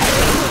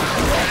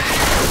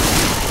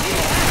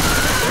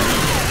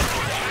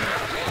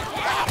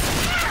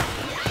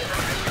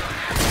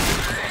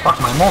 Fuck,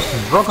 my mouse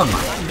is broken, man.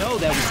 I know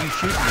that was you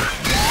shooting me.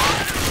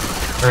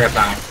 Hurry up,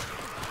 man.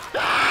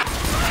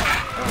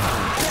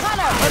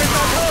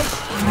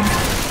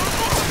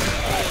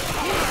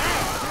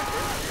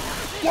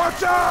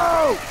 Watch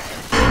out!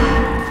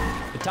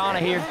 Katana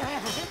here.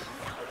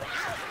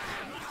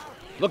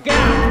 Look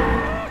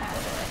out!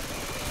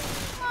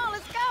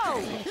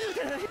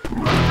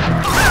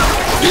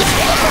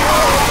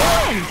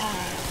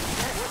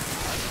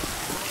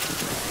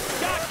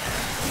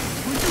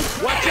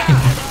 Watch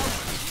out!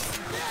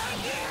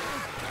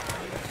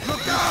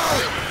 Look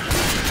out!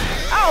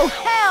 Oh,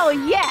 hell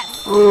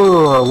yes!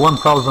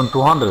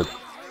 1,200.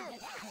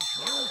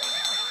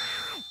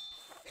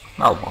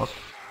 Almost.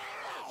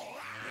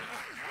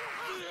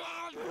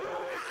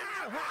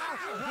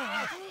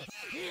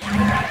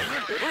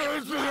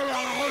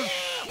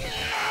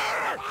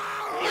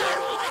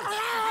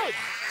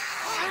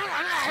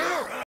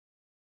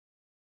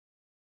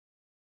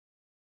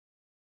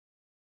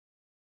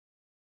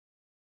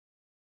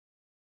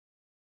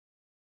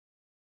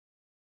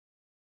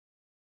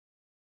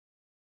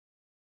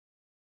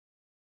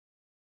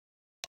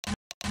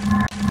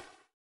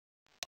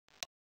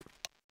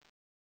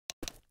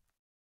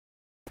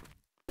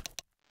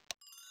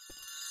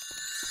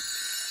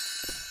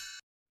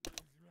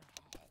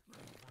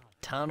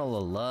 tunnel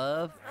of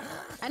love?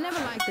 I never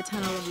liked the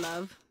tunnel of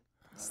love.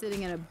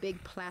 Sitting in a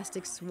big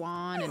plastic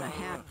swan in a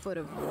half foot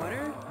of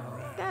water?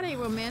 That ain't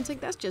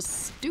romantic, that's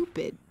just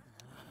stupid.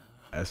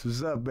 That's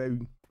what's up,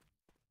 baby.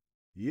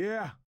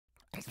 Yeah.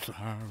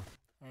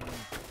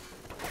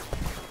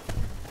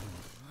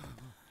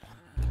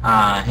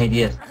 Hey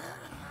Diaz.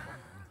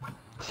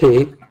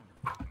 See?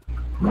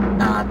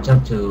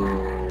 Talk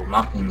to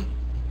Muffin.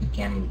 He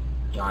can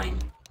join.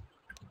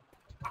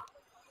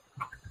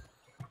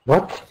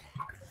 What?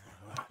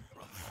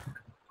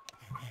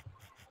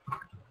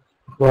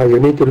 Why, you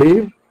need to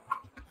leave?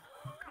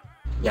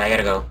 Yeah, I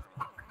gotta go.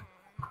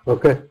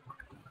 Okay.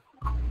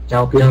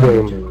 Talk Good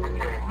game. to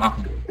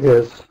Muffin.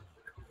 Yes.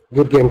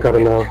 Good game,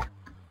 Cardinal.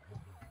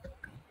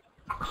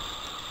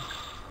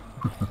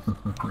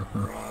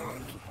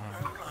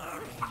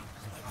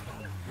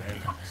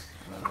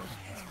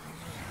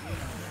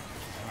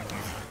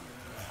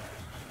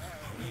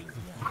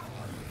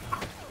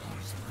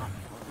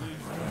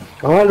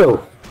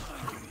 Hello.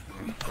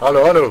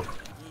 Hello, hello.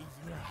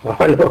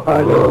 Hello,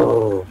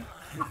 hello.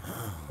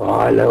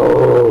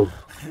 Hello.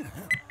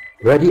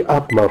 Ready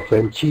up, my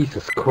friend.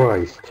 Jesus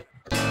Christ.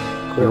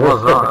 He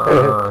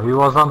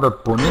was under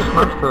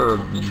punishment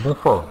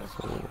before.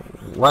 So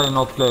why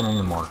not playing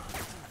anymore?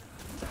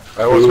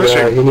 I was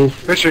fishing. He needs...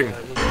 Fishing.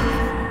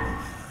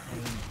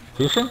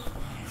 Fishing?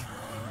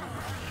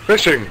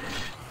 Fishing.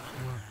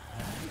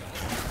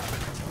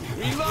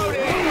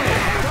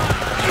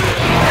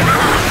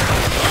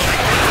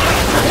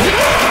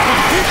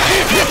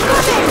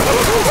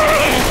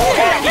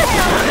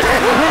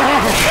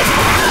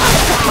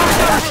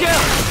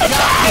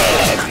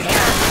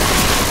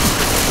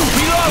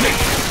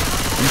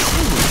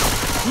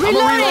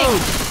 Reloading!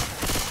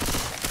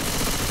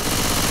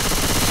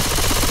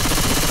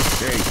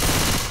 Hey,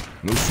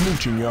 no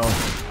smooching, y'all.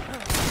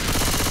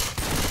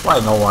 Why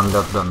no one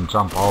let them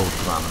jump out,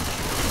 man,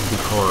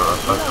 before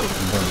attacking?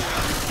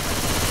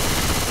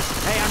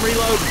 Hey, I'm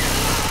reloading.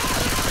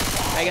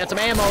 I got some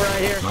ammo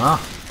right here. Huh?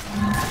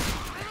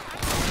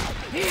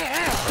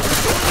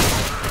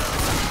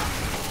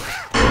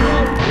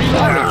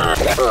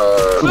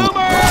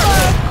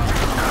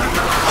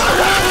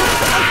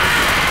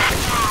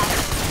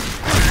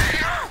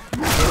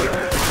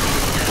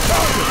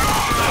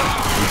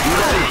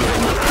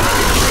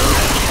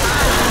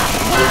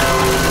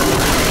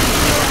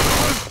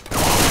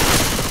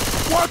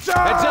 Watch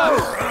out! Heads up!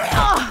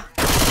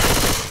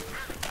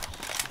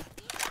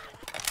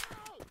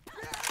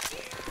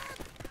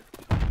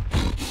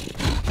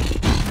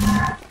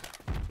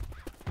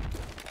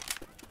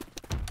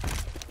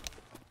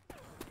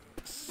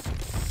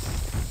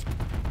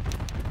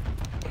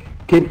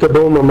 Keep the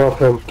boomer, my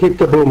friend. Keep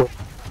the boomer.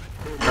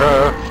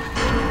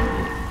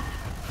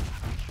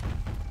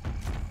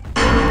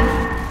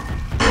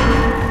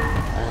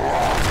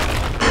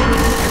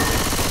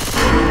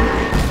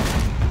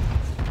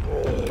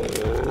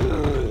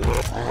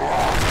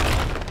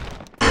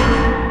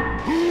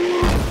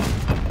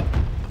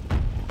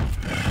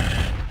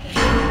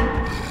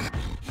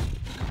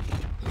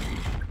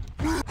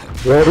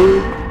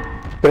 Ready?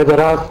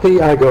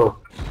 Pederasti, I go.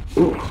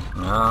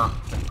 Yeah,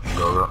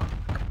 go.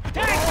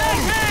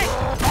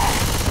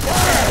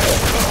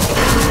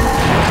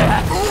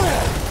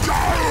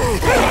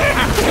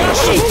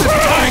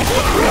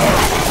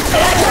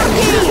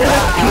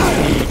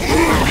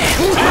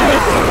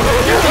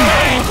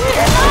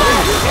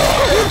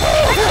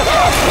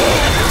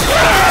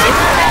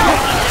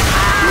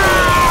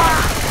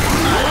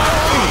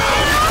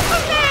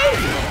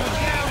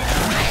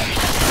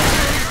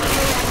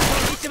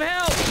 Some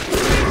help!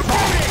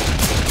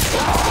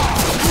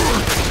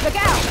 Look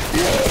out!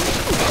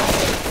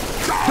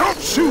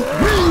 Don't shoot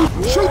me!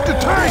 Shoot the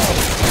tank!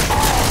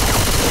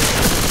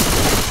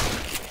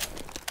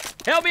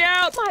 Help me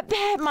out! My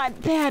bad, my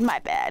bad, my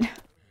bad.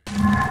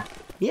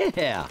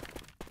 Yeah.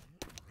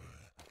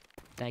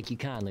 Thank you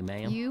kindly,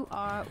 ma'am. You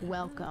are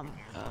welcome.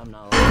 I'm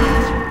not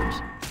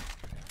serious.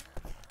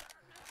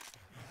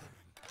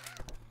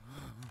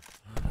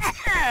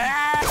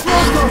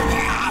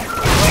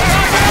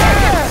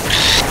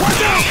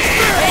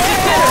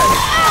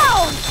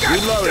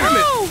 Reloading. Damn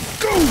it!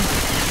 Go!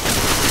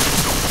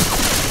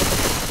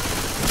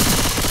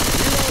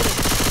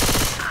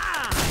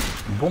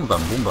 Boom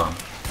them, boom them.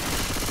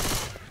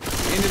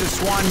 Into the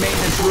swan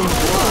maintenance room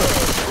below.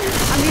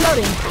 I'm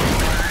reloading.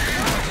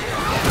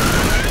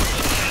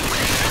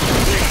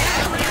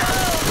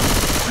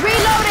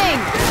 Reloading!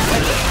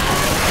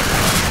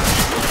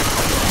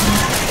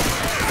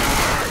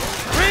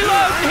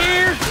 Reloading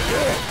here!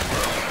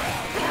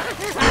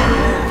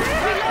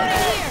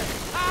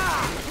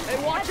 Hey,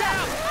 watch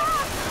out!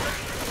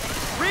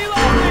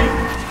 Reloading!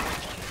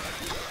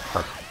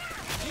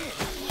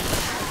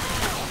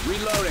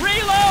 Reloading.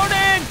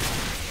 Reloading!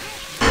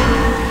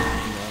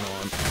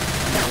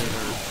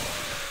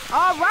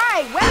 All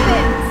right,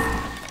 weapons!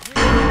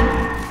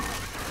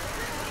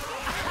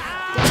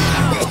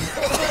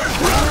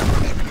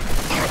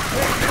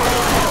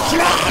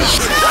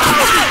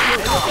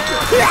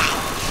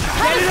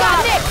 Got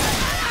nicked!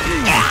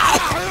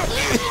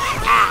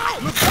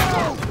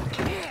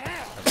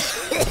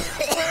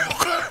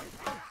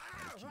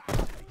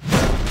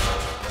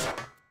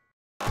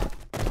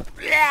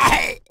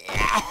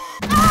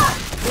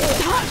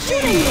 Stop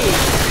shooting me!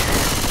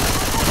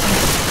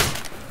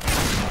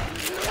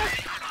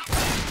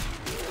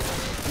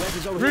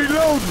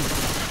 Reloading!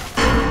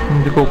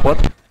 Hindi ko what?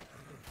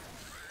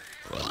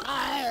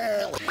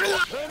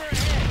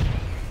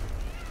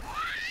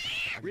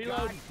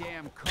 Reload.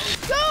 Damn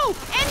coach. Go!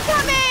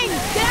 Incoming!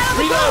 Get out of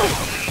the boat!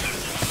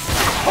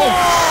 Oh,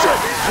 shit!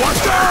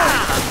 Watch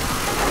out!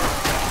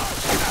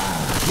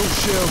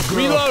 Rochelle, girl.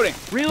 Reloading.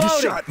 You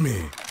Reloading. shot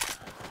me.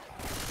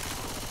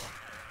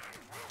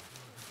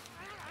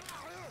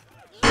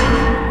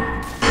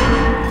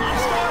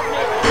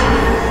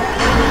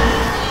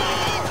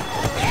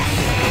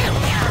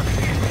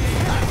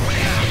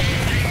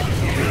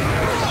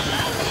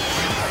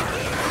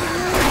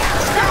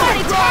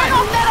 Somebody turn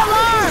off that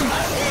alarm!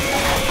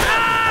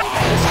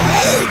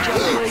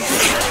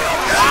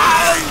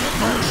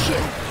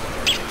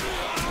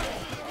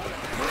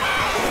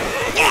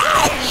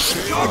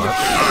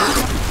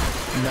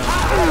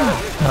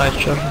 Nice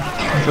shot.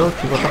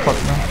 Joki, what the fuck,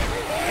 man?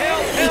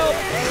 Help! Help!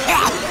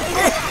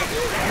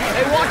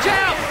 Hey, watch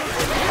out!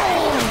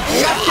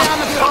 Shut down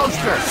the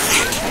poster.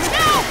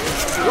 No!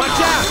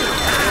 Watch out!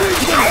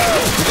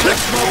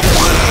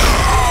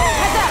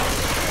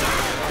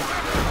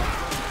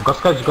 Go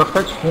sketch,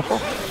 info.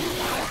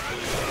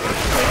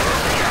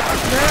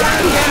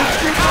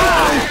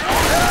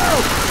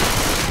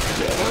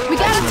 We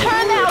gotta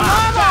turn that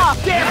alarm off!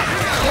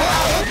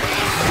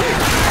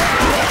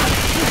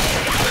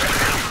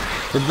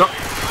 Good job.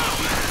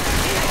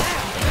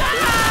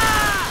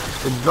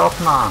 Good job,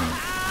 man.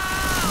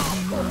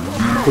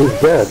 He's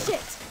dead.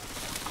 Shit!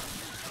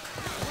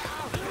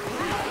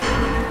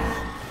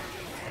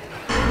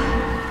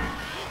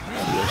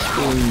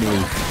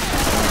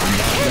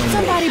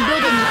 Somebody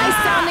build a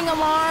nice sounding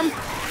alarm.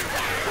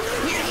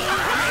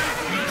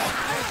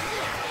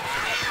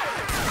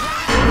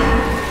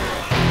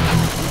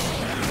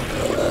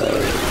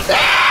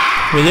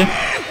 Really?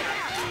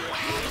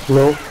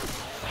 No.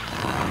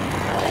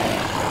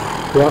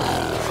 Yeah.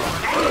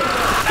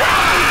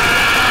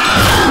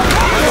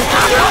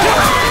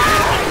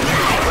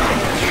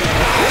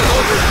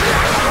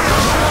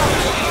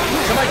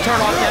 Somebody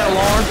turn off that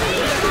alarm.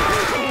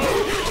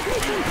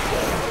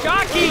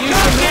 Jockey,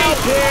 come help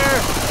here!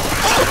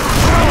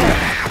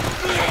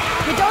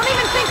 You don't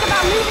even think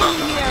about leaving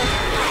me here.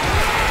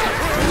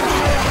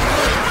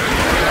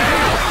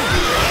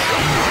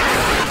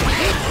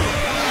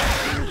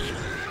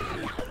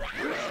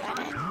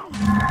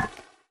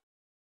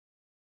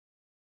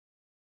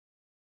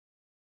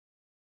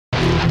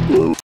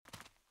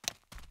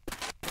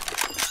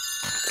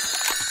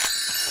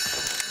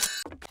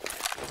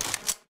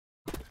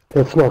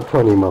 That's not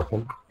funny,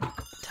 Muffin.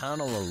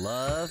 Tunnel of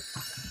love.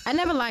 I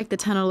never liked the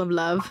Tunnel of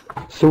Love.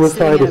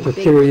 Suicide Sitting is in a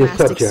big serious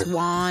plastic subject.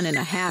 swan in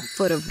a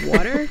half-foot of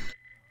water.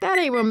 That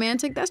ain't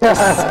romantic. That's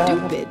just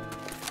stupid.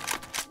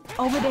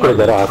 Over Play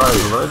there. that out.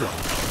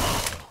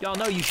 Y'all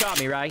know you shot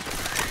me, right?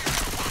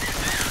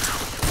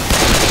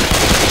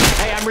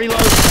 Hey, I'm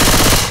reloading.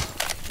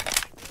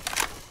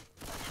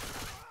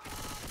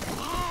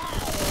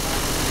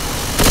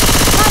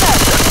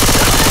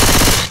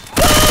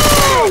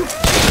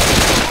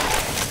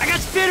 I got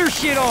spitter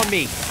shit on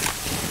me.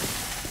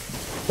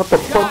 What the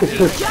fuck is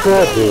this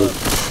crap, dude?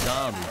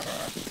 Dumb.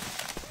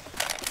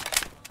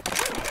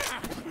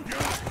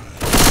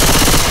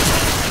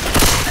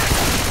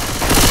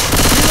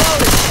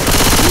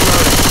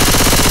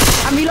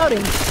 I'm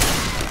reloading.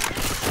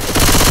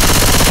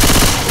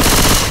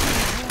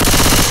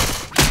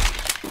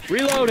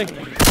 Reloading.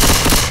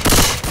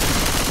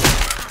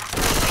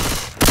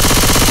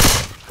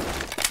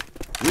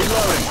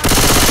 Reloading.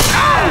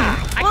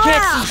 I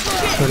can't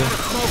see shit.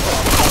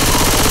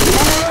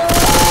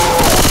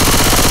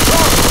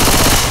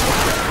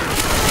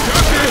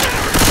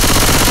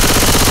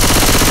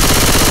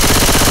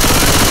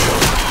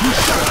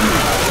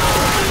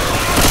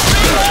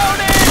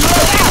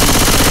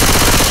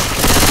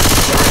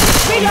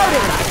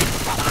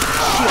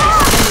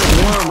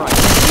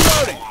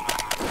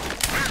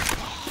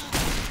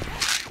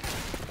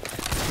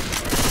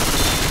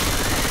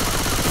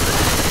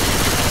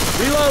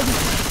 Reloading.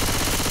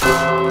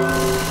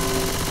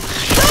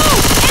 Go!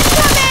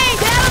 Incoming!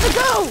 Get out of the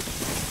go!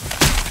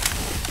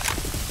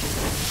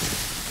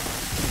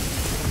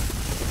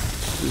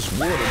 This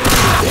water.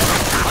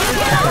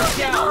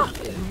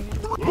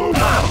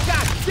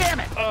 God damn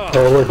it! Oh,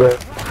 we're dead.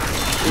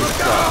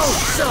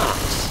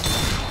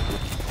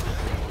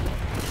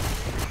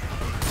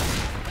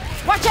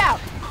 Watch out!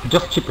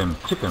 Just chip him,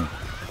 chip him.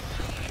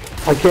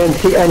 I can't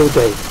see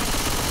anything.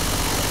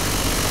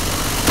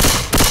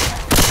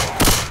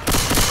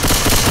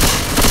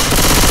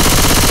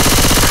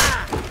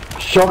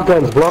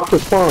 Shotguns block the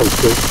spawn,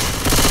 dude.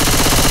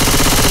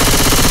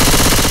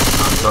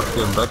 Just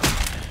him back.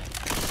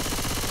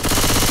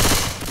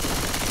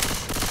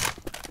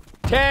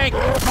 Tank!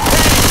 Kill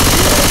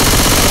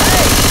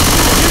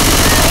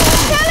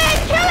it!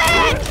 Kill it!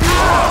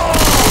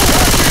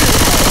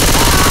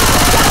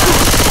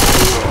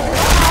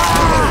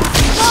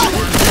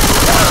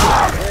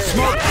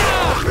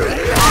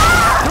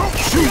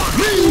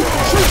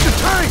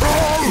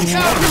 Boys,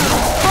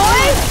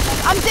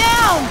 I'm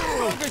down!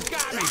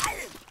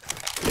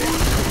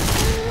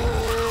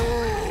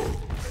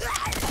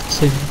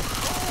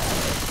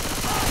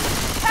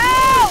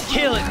 Help!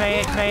 Kill it,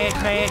 man,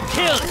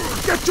 kill it!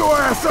 Get your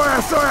ass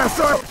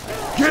up!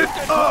 Get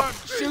up!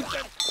 Shoot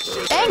them!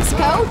 Thanks,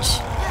 coach.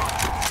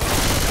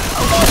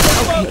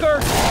 Bunker!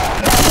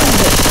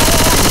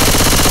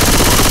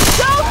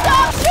 Don't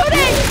stop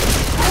shooting!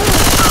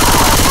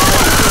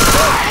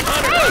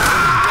 Hey!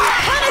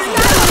 Hunt is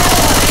not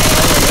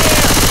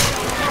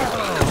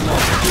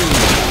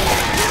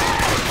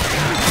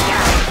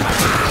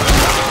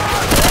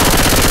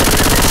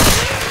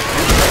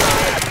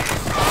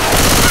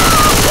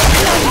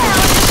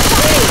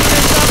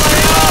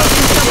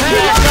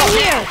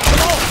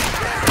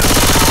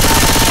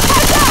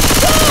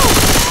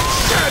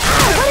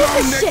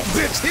Shit.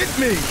 Bitch hit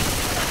me!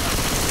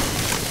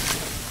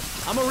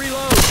 I'm a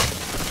reload.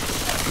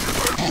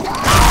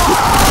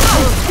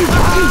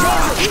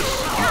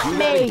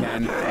 me.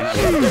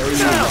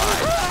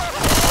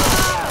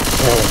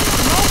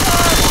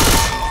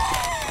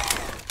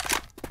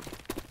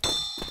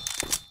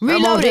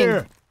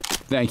 Reloading.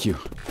 Thank you.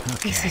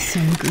 This is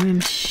some grim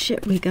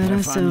shit we got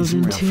ourselves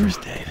into. Taking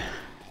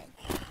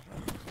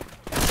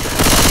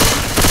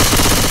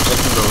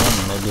the room,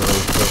 maybe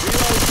right there.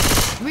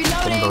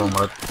 Taking the Reloading. room,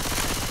 right?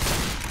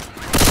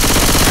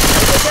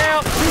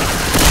 Down!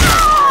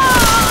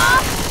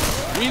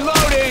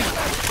 Reloading!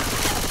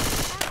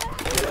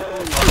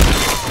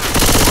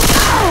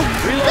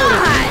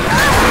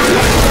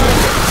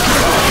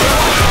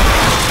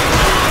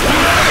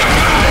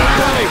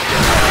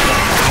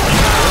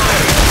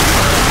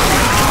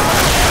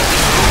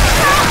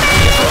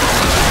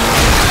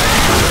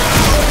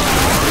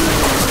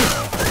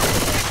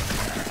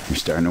 You're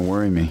starting to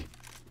worry me.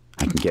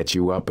 I can get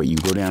you up, but you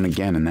go down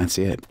again, and that's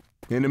it.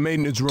 In the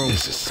maintenance room.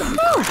 This is some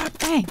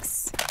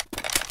Thanks.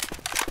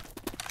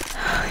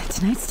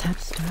 Tonight's top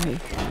story.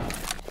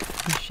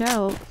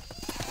 Michelle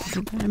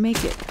isn't gonna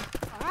make it.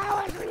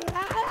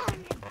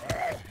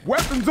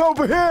 Weapons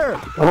over here!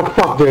 Oh,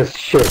 fuck this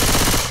shit.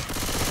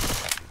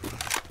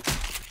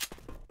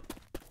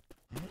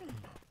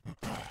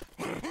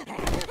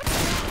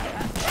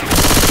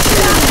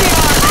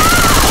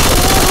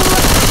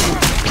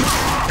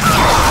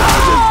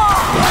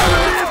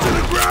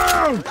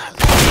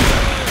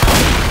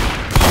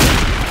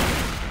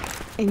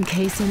 In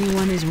case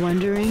anyone is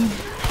wondering,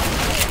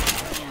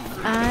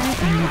 I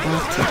am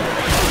about to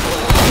die.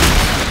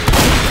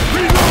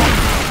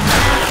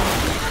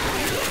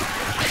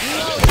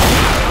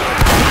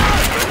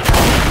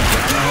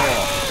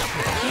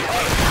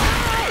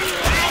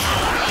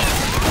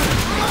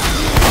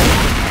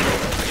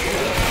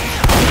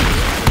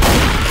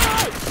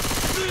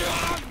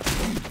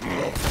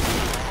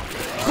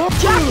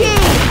 Jockey!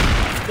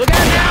 Look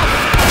out now!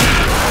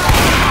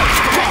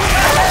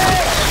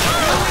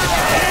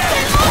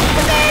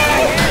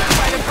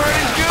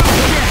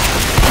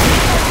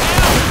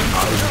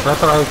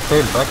 Better I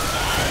stay back.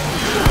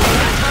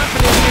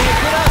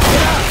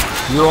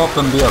 You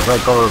open the I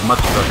cover much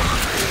better.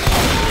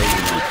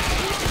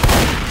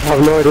 I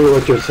have no idea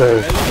what you're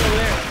saying.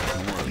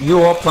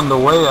 You open the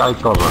way, I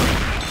cover.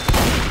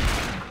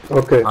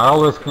 Okay, I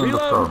always clean the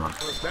store, man.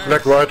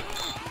 Black, white.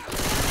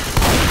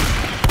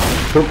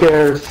 who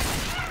cares?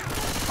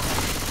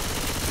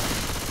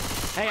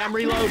 Hey, I'm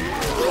reloading.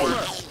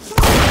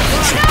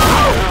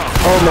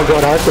 Oh my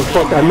god,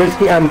 I missed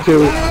the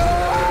M2.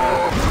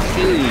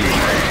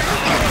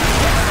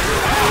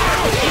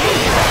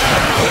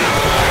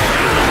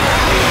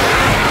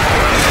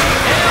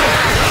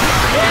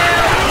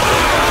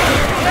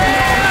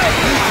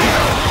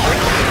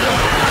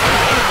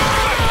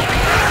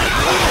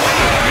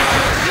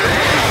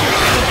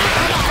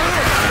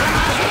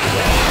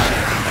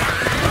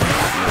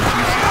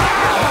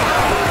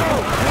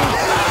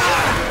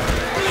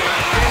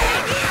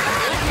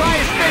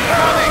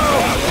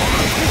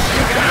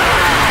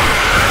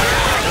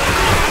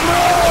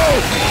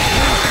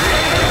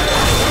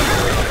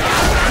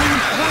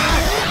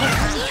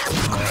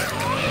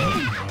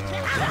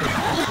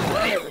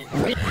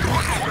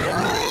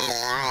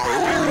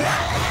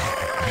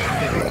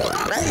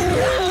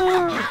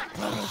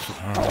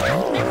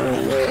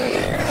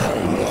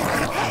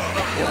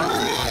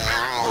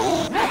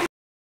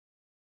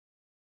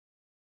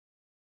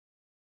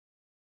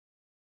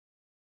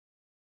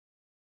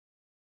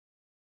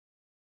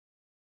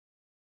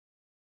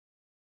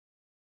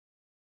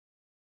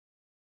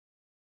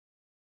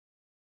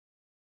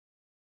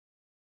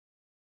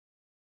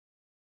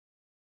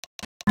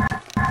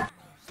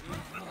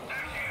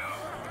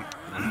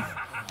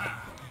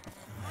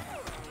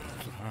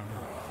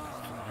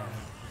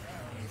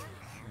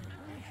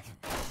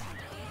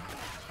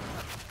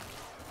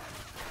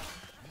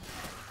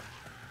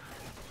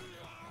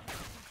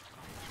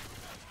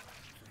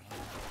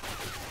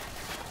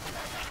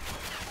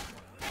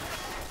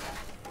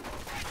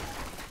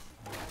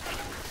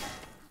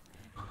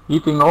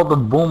 Eating all the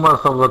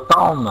boomers of the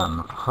town,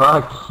 man.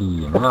 Fuck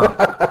you, no.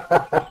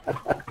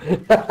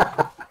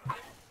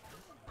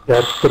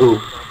 That's true.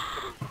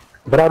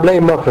 But I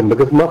blame Muffin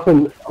because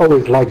Muffin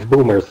always likes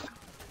boomers.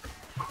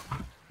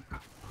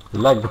 You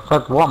like the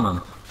fat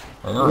woman.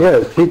 I know.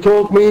 Yes, he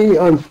told me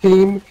on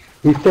Steam,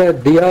 he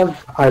said, Diaz,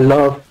 I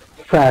love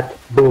fat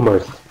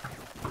boomers.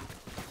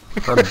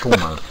 Fat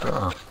boomers.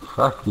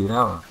 Fuck you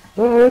know.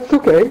 It's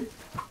okay.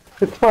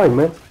 It's fine,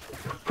 man.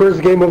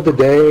 First game of the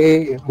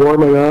day,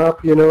 warming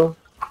up, you know.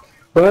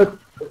 But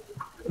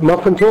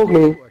Muffin told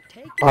me,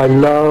 I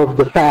love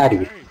the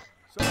fatties.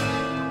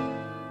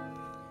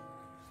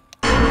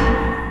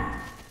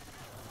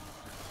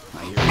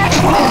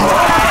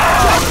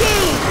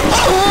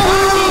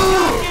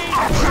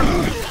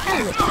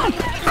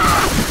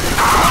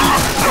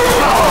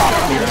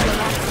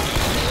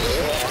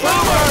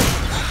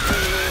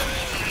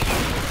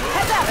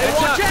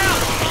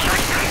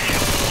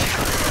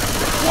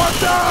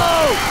 Watch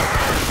out!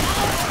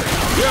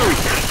 Yo,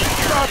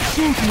 stop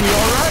shooting me,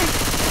 alright?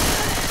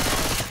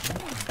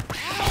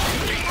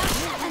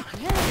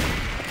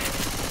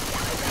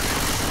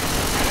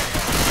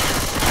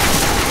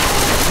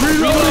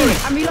 Reloading!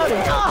 I'm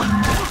reloading.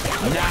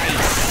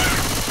 Nice.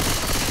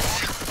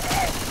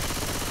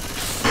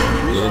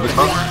 You ready,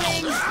 Pop?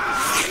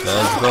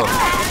 Let's go.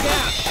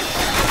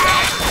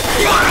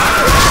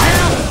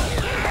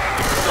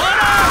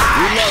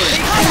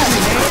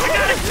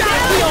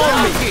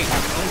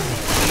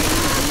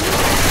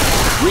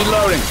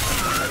 Reloading.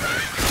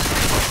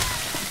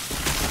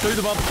 Through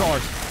the bump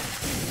cars.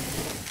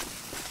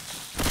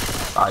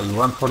 You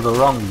went for the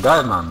wrong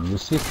guy, man. You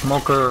see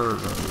Smoker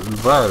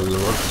there, you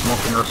were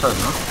smoking yourself,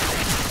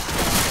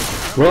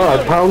 no? Well,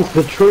 I pounced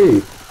the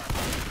tree.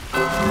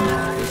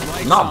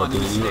 No, but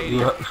you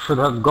should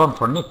have gone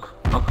for Nick,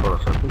 not for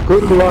yourself.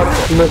 Good luck,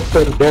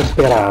 Mr.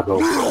 Desperado.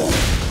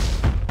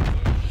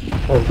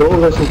 And don't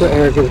listen to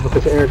Ergus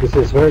because Ergus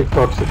is very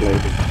toxic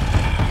lady.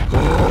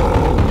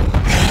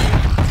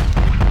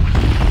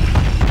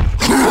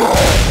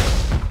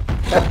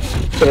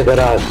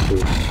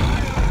 Pederasti.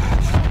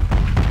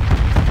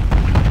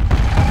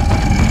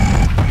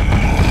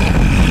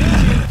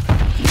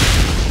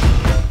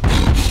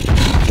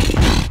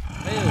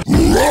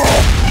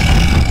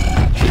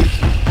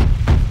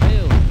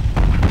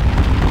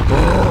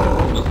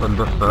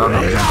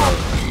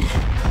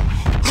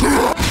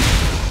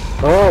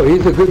 Oh,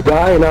 he's a good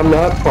guy and I'm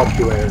not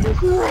popular. It's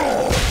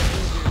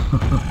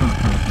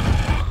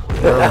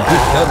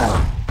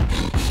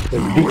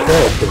deep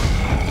character.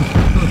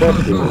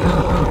 Fuck you.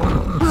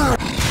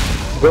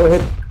 Go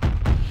ahead.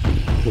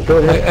 Go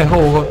ahead. Oh,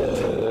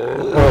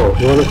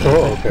 you want to go?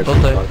 Okay.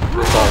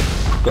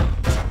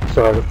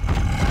 Sorry.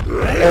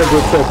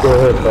 Andrew said go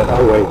ahead, but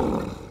I'll wait.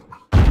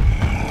 I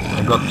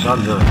got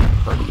charger.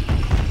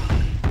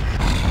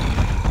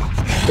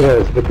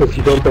 Yes, because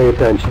you don't pay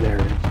attention,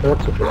 Aaron.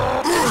 That's okay.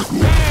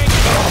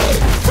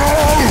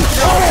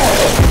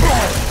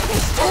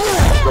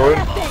 Going.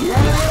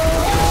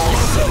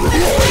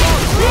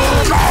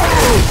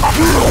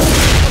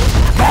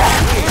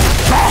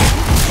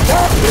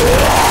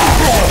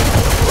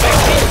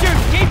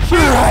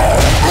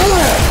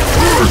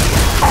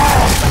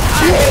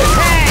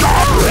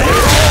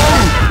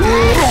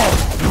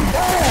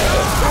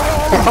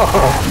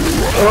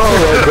 Oh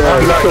my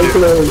god, so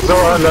close. So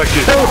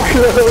unlucky. So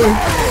close.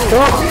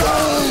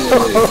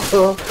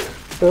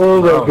 Oh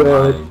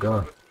my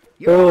god.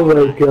 Oh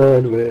my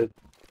god, man.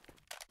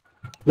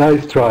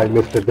 Nice try,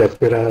 Mr.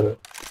 Desperado.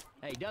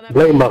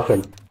 Blame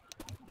Muffin.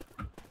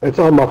 It's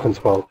all Muffin's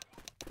fault.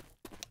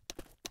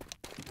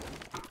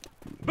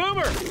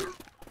 Boomer!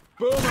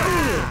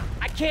 Boomer!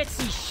 I can't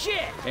see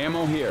shit!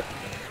 Ammo here.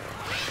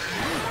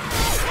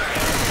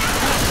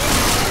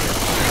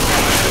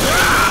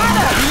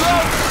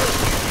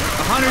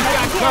 The hunter's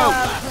got coke!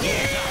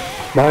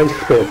 Nice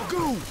spit.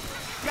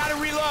 Gotta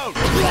reload!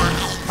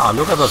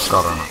 Look at that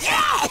car.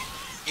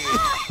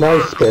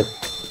 Nice spit.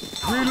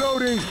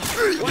 Reloading!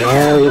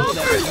 Nice.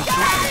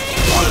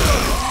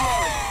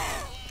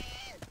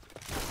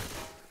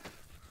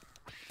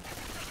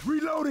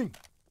 Reloading!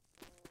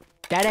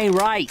 That ain't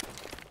right.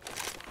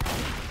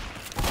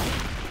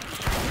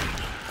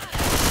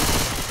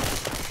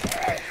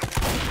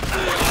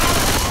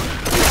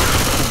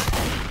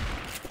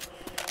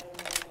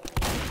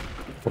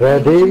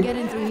 Ready? Get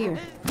in through here.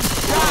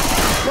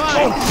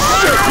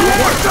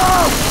 Watch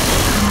out!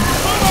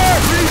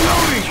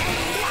 Reloading!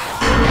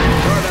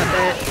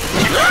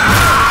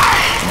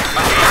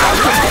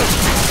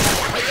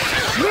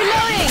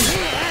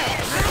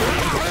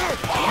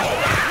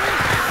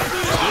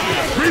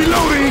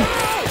 Reloading!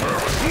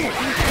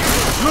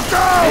 Look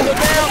out!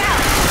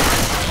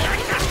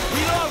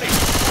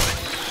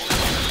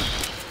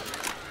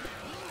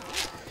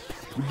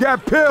 We got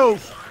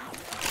pills!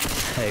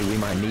 Hey, we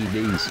might need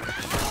these.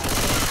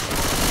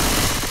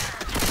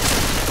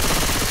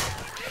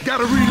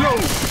 Gotta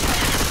reload!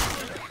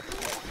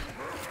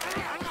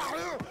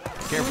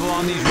 Careful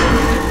on these roads.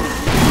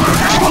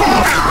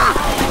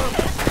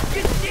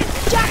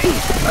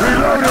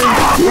 Reloading!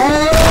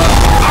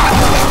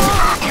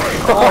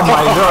 Oh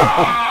my god!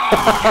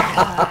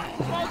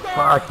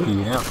 Fuck you,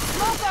 yeah.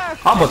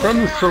 Ah, but then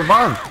he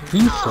survived.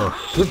 Piece of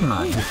shit,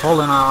 man. He's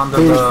falling under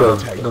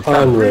the tank.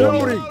 Unreal.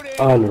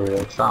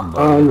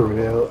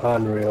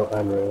 Unreal.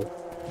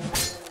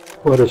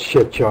 What a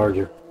shit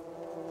charger.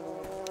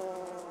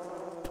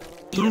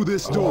 Through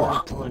this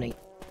door.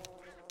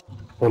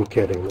 I'm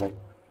kidding, man.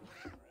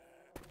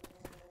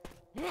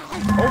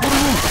 Over the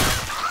roof.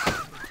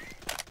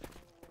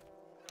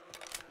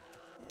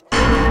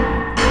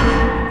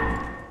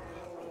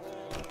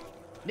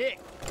 Nick.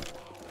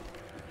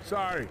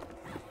 Sorry.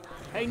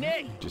 Hey,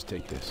 Nick. Just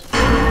take this. Thanks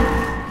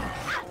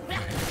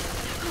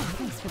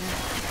for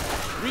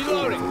that.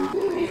 Reloading.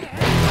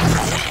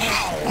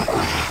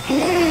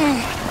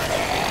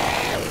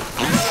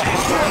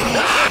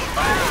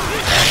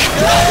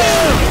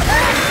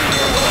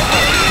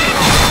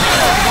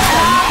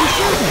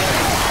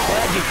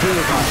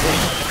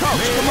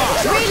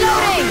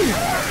 Reloading!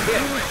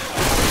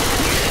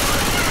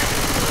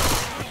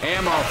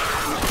 Ammo.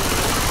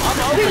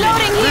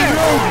 Reloading here!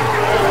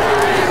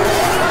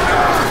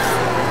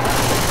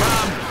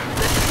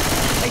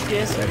 Take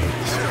this.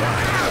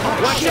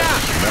 Watch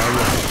out!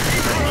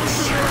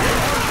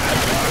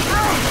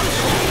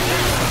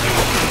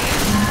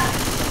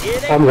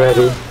 I'm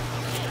ready.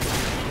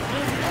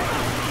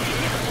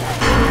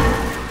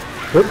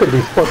 Look at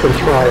these fucking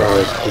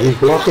tryhards. He's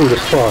blocking the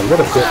spawn. What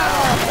a bitch.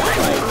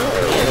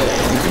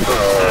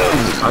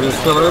 Are you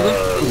still ready?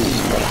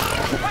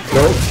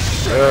 No?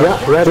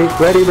 Yeah, ready.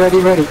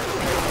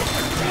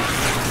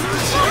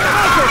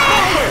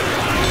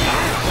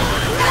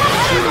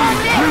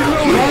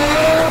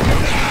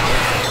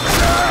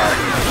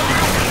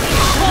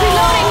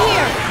 Reloading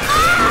here!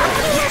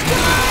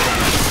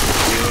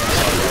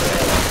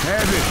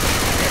 Have it.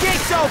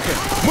 Gates open.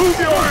 Move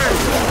your ass.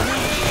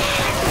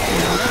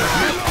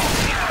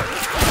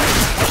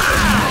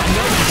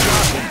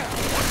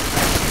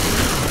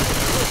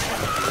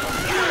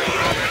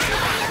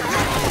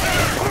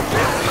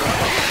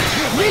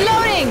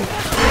 Reloading!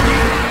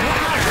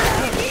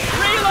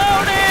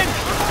 Reloading.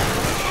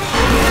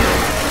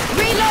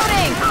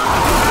 Reloading!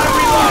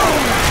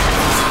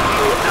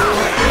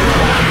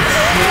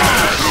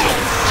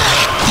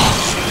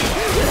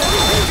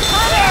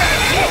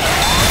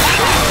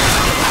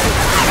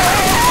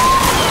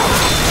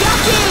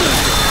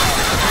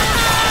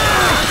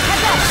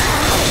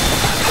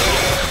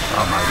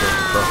 Oh my god,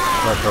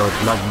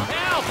 that's lagging.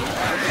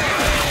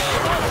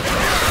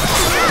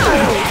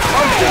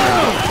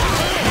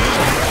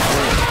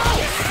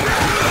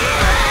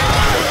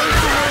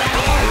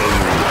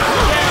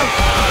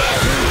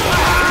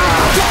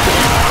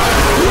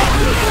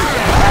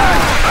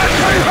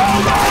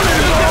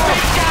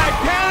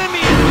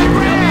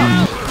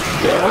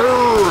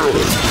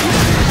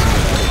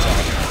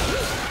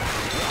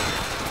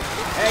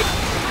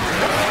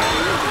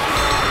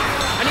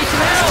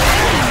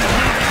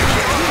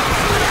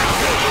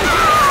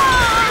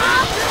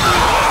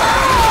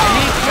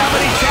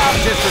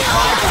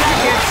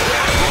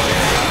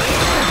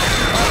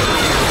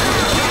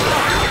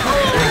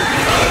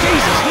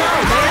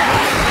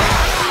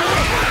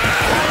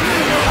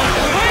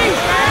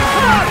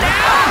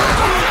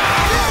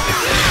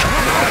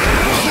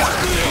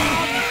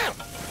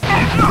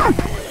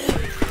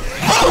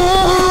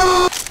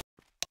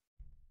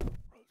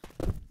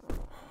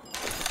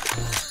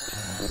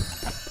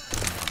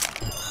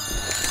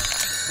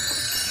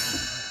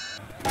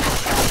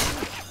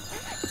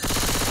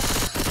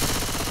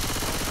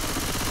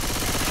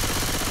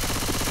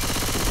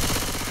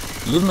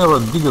 Leave me a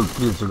deagle,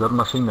 please, you got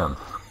machine guns.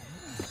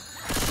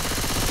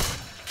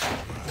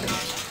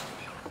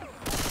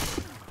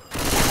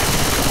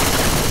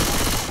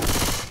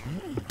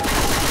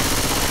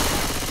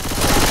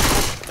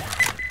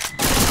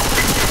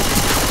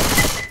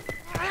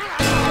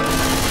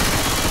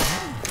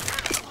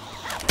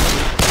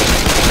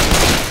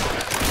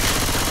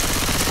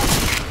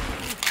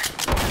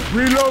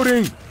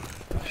 Reloading.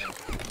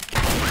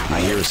 I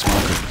hear a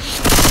smoker.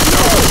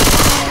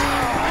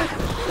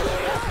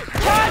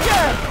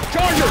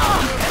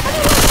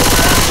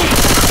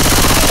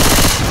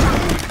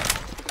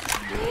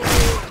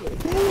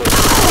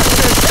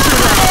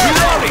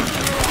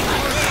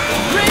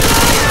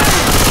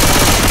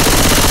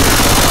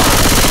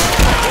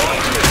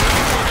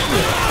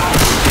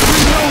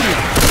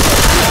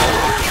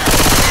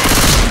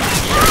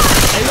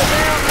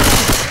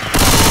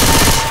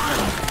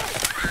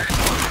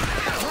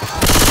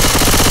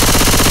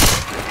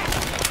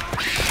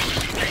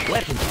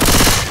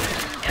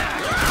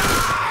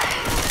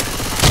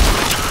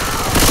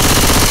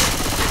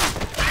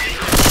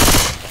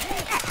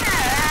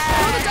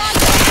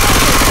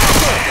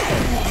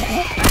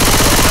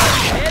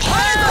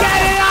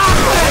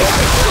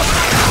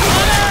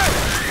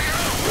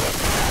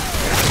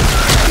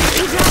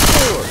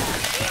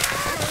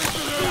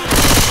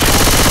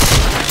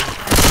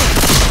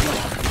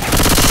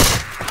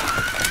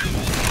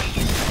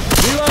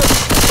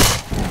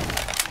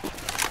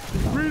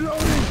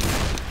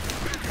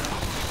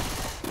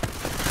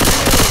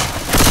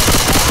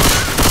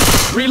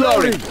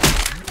 Reloading.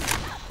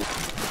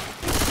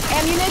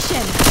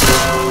 Ammunition!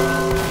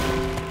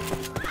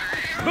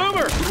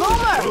 Boomer!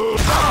 Boomer!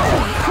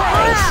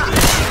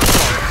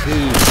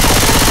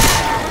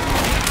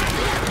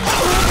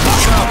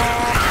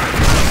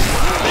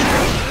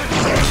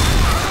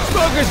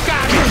 Smoker's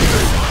got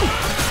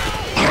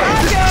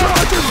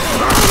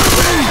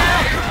me!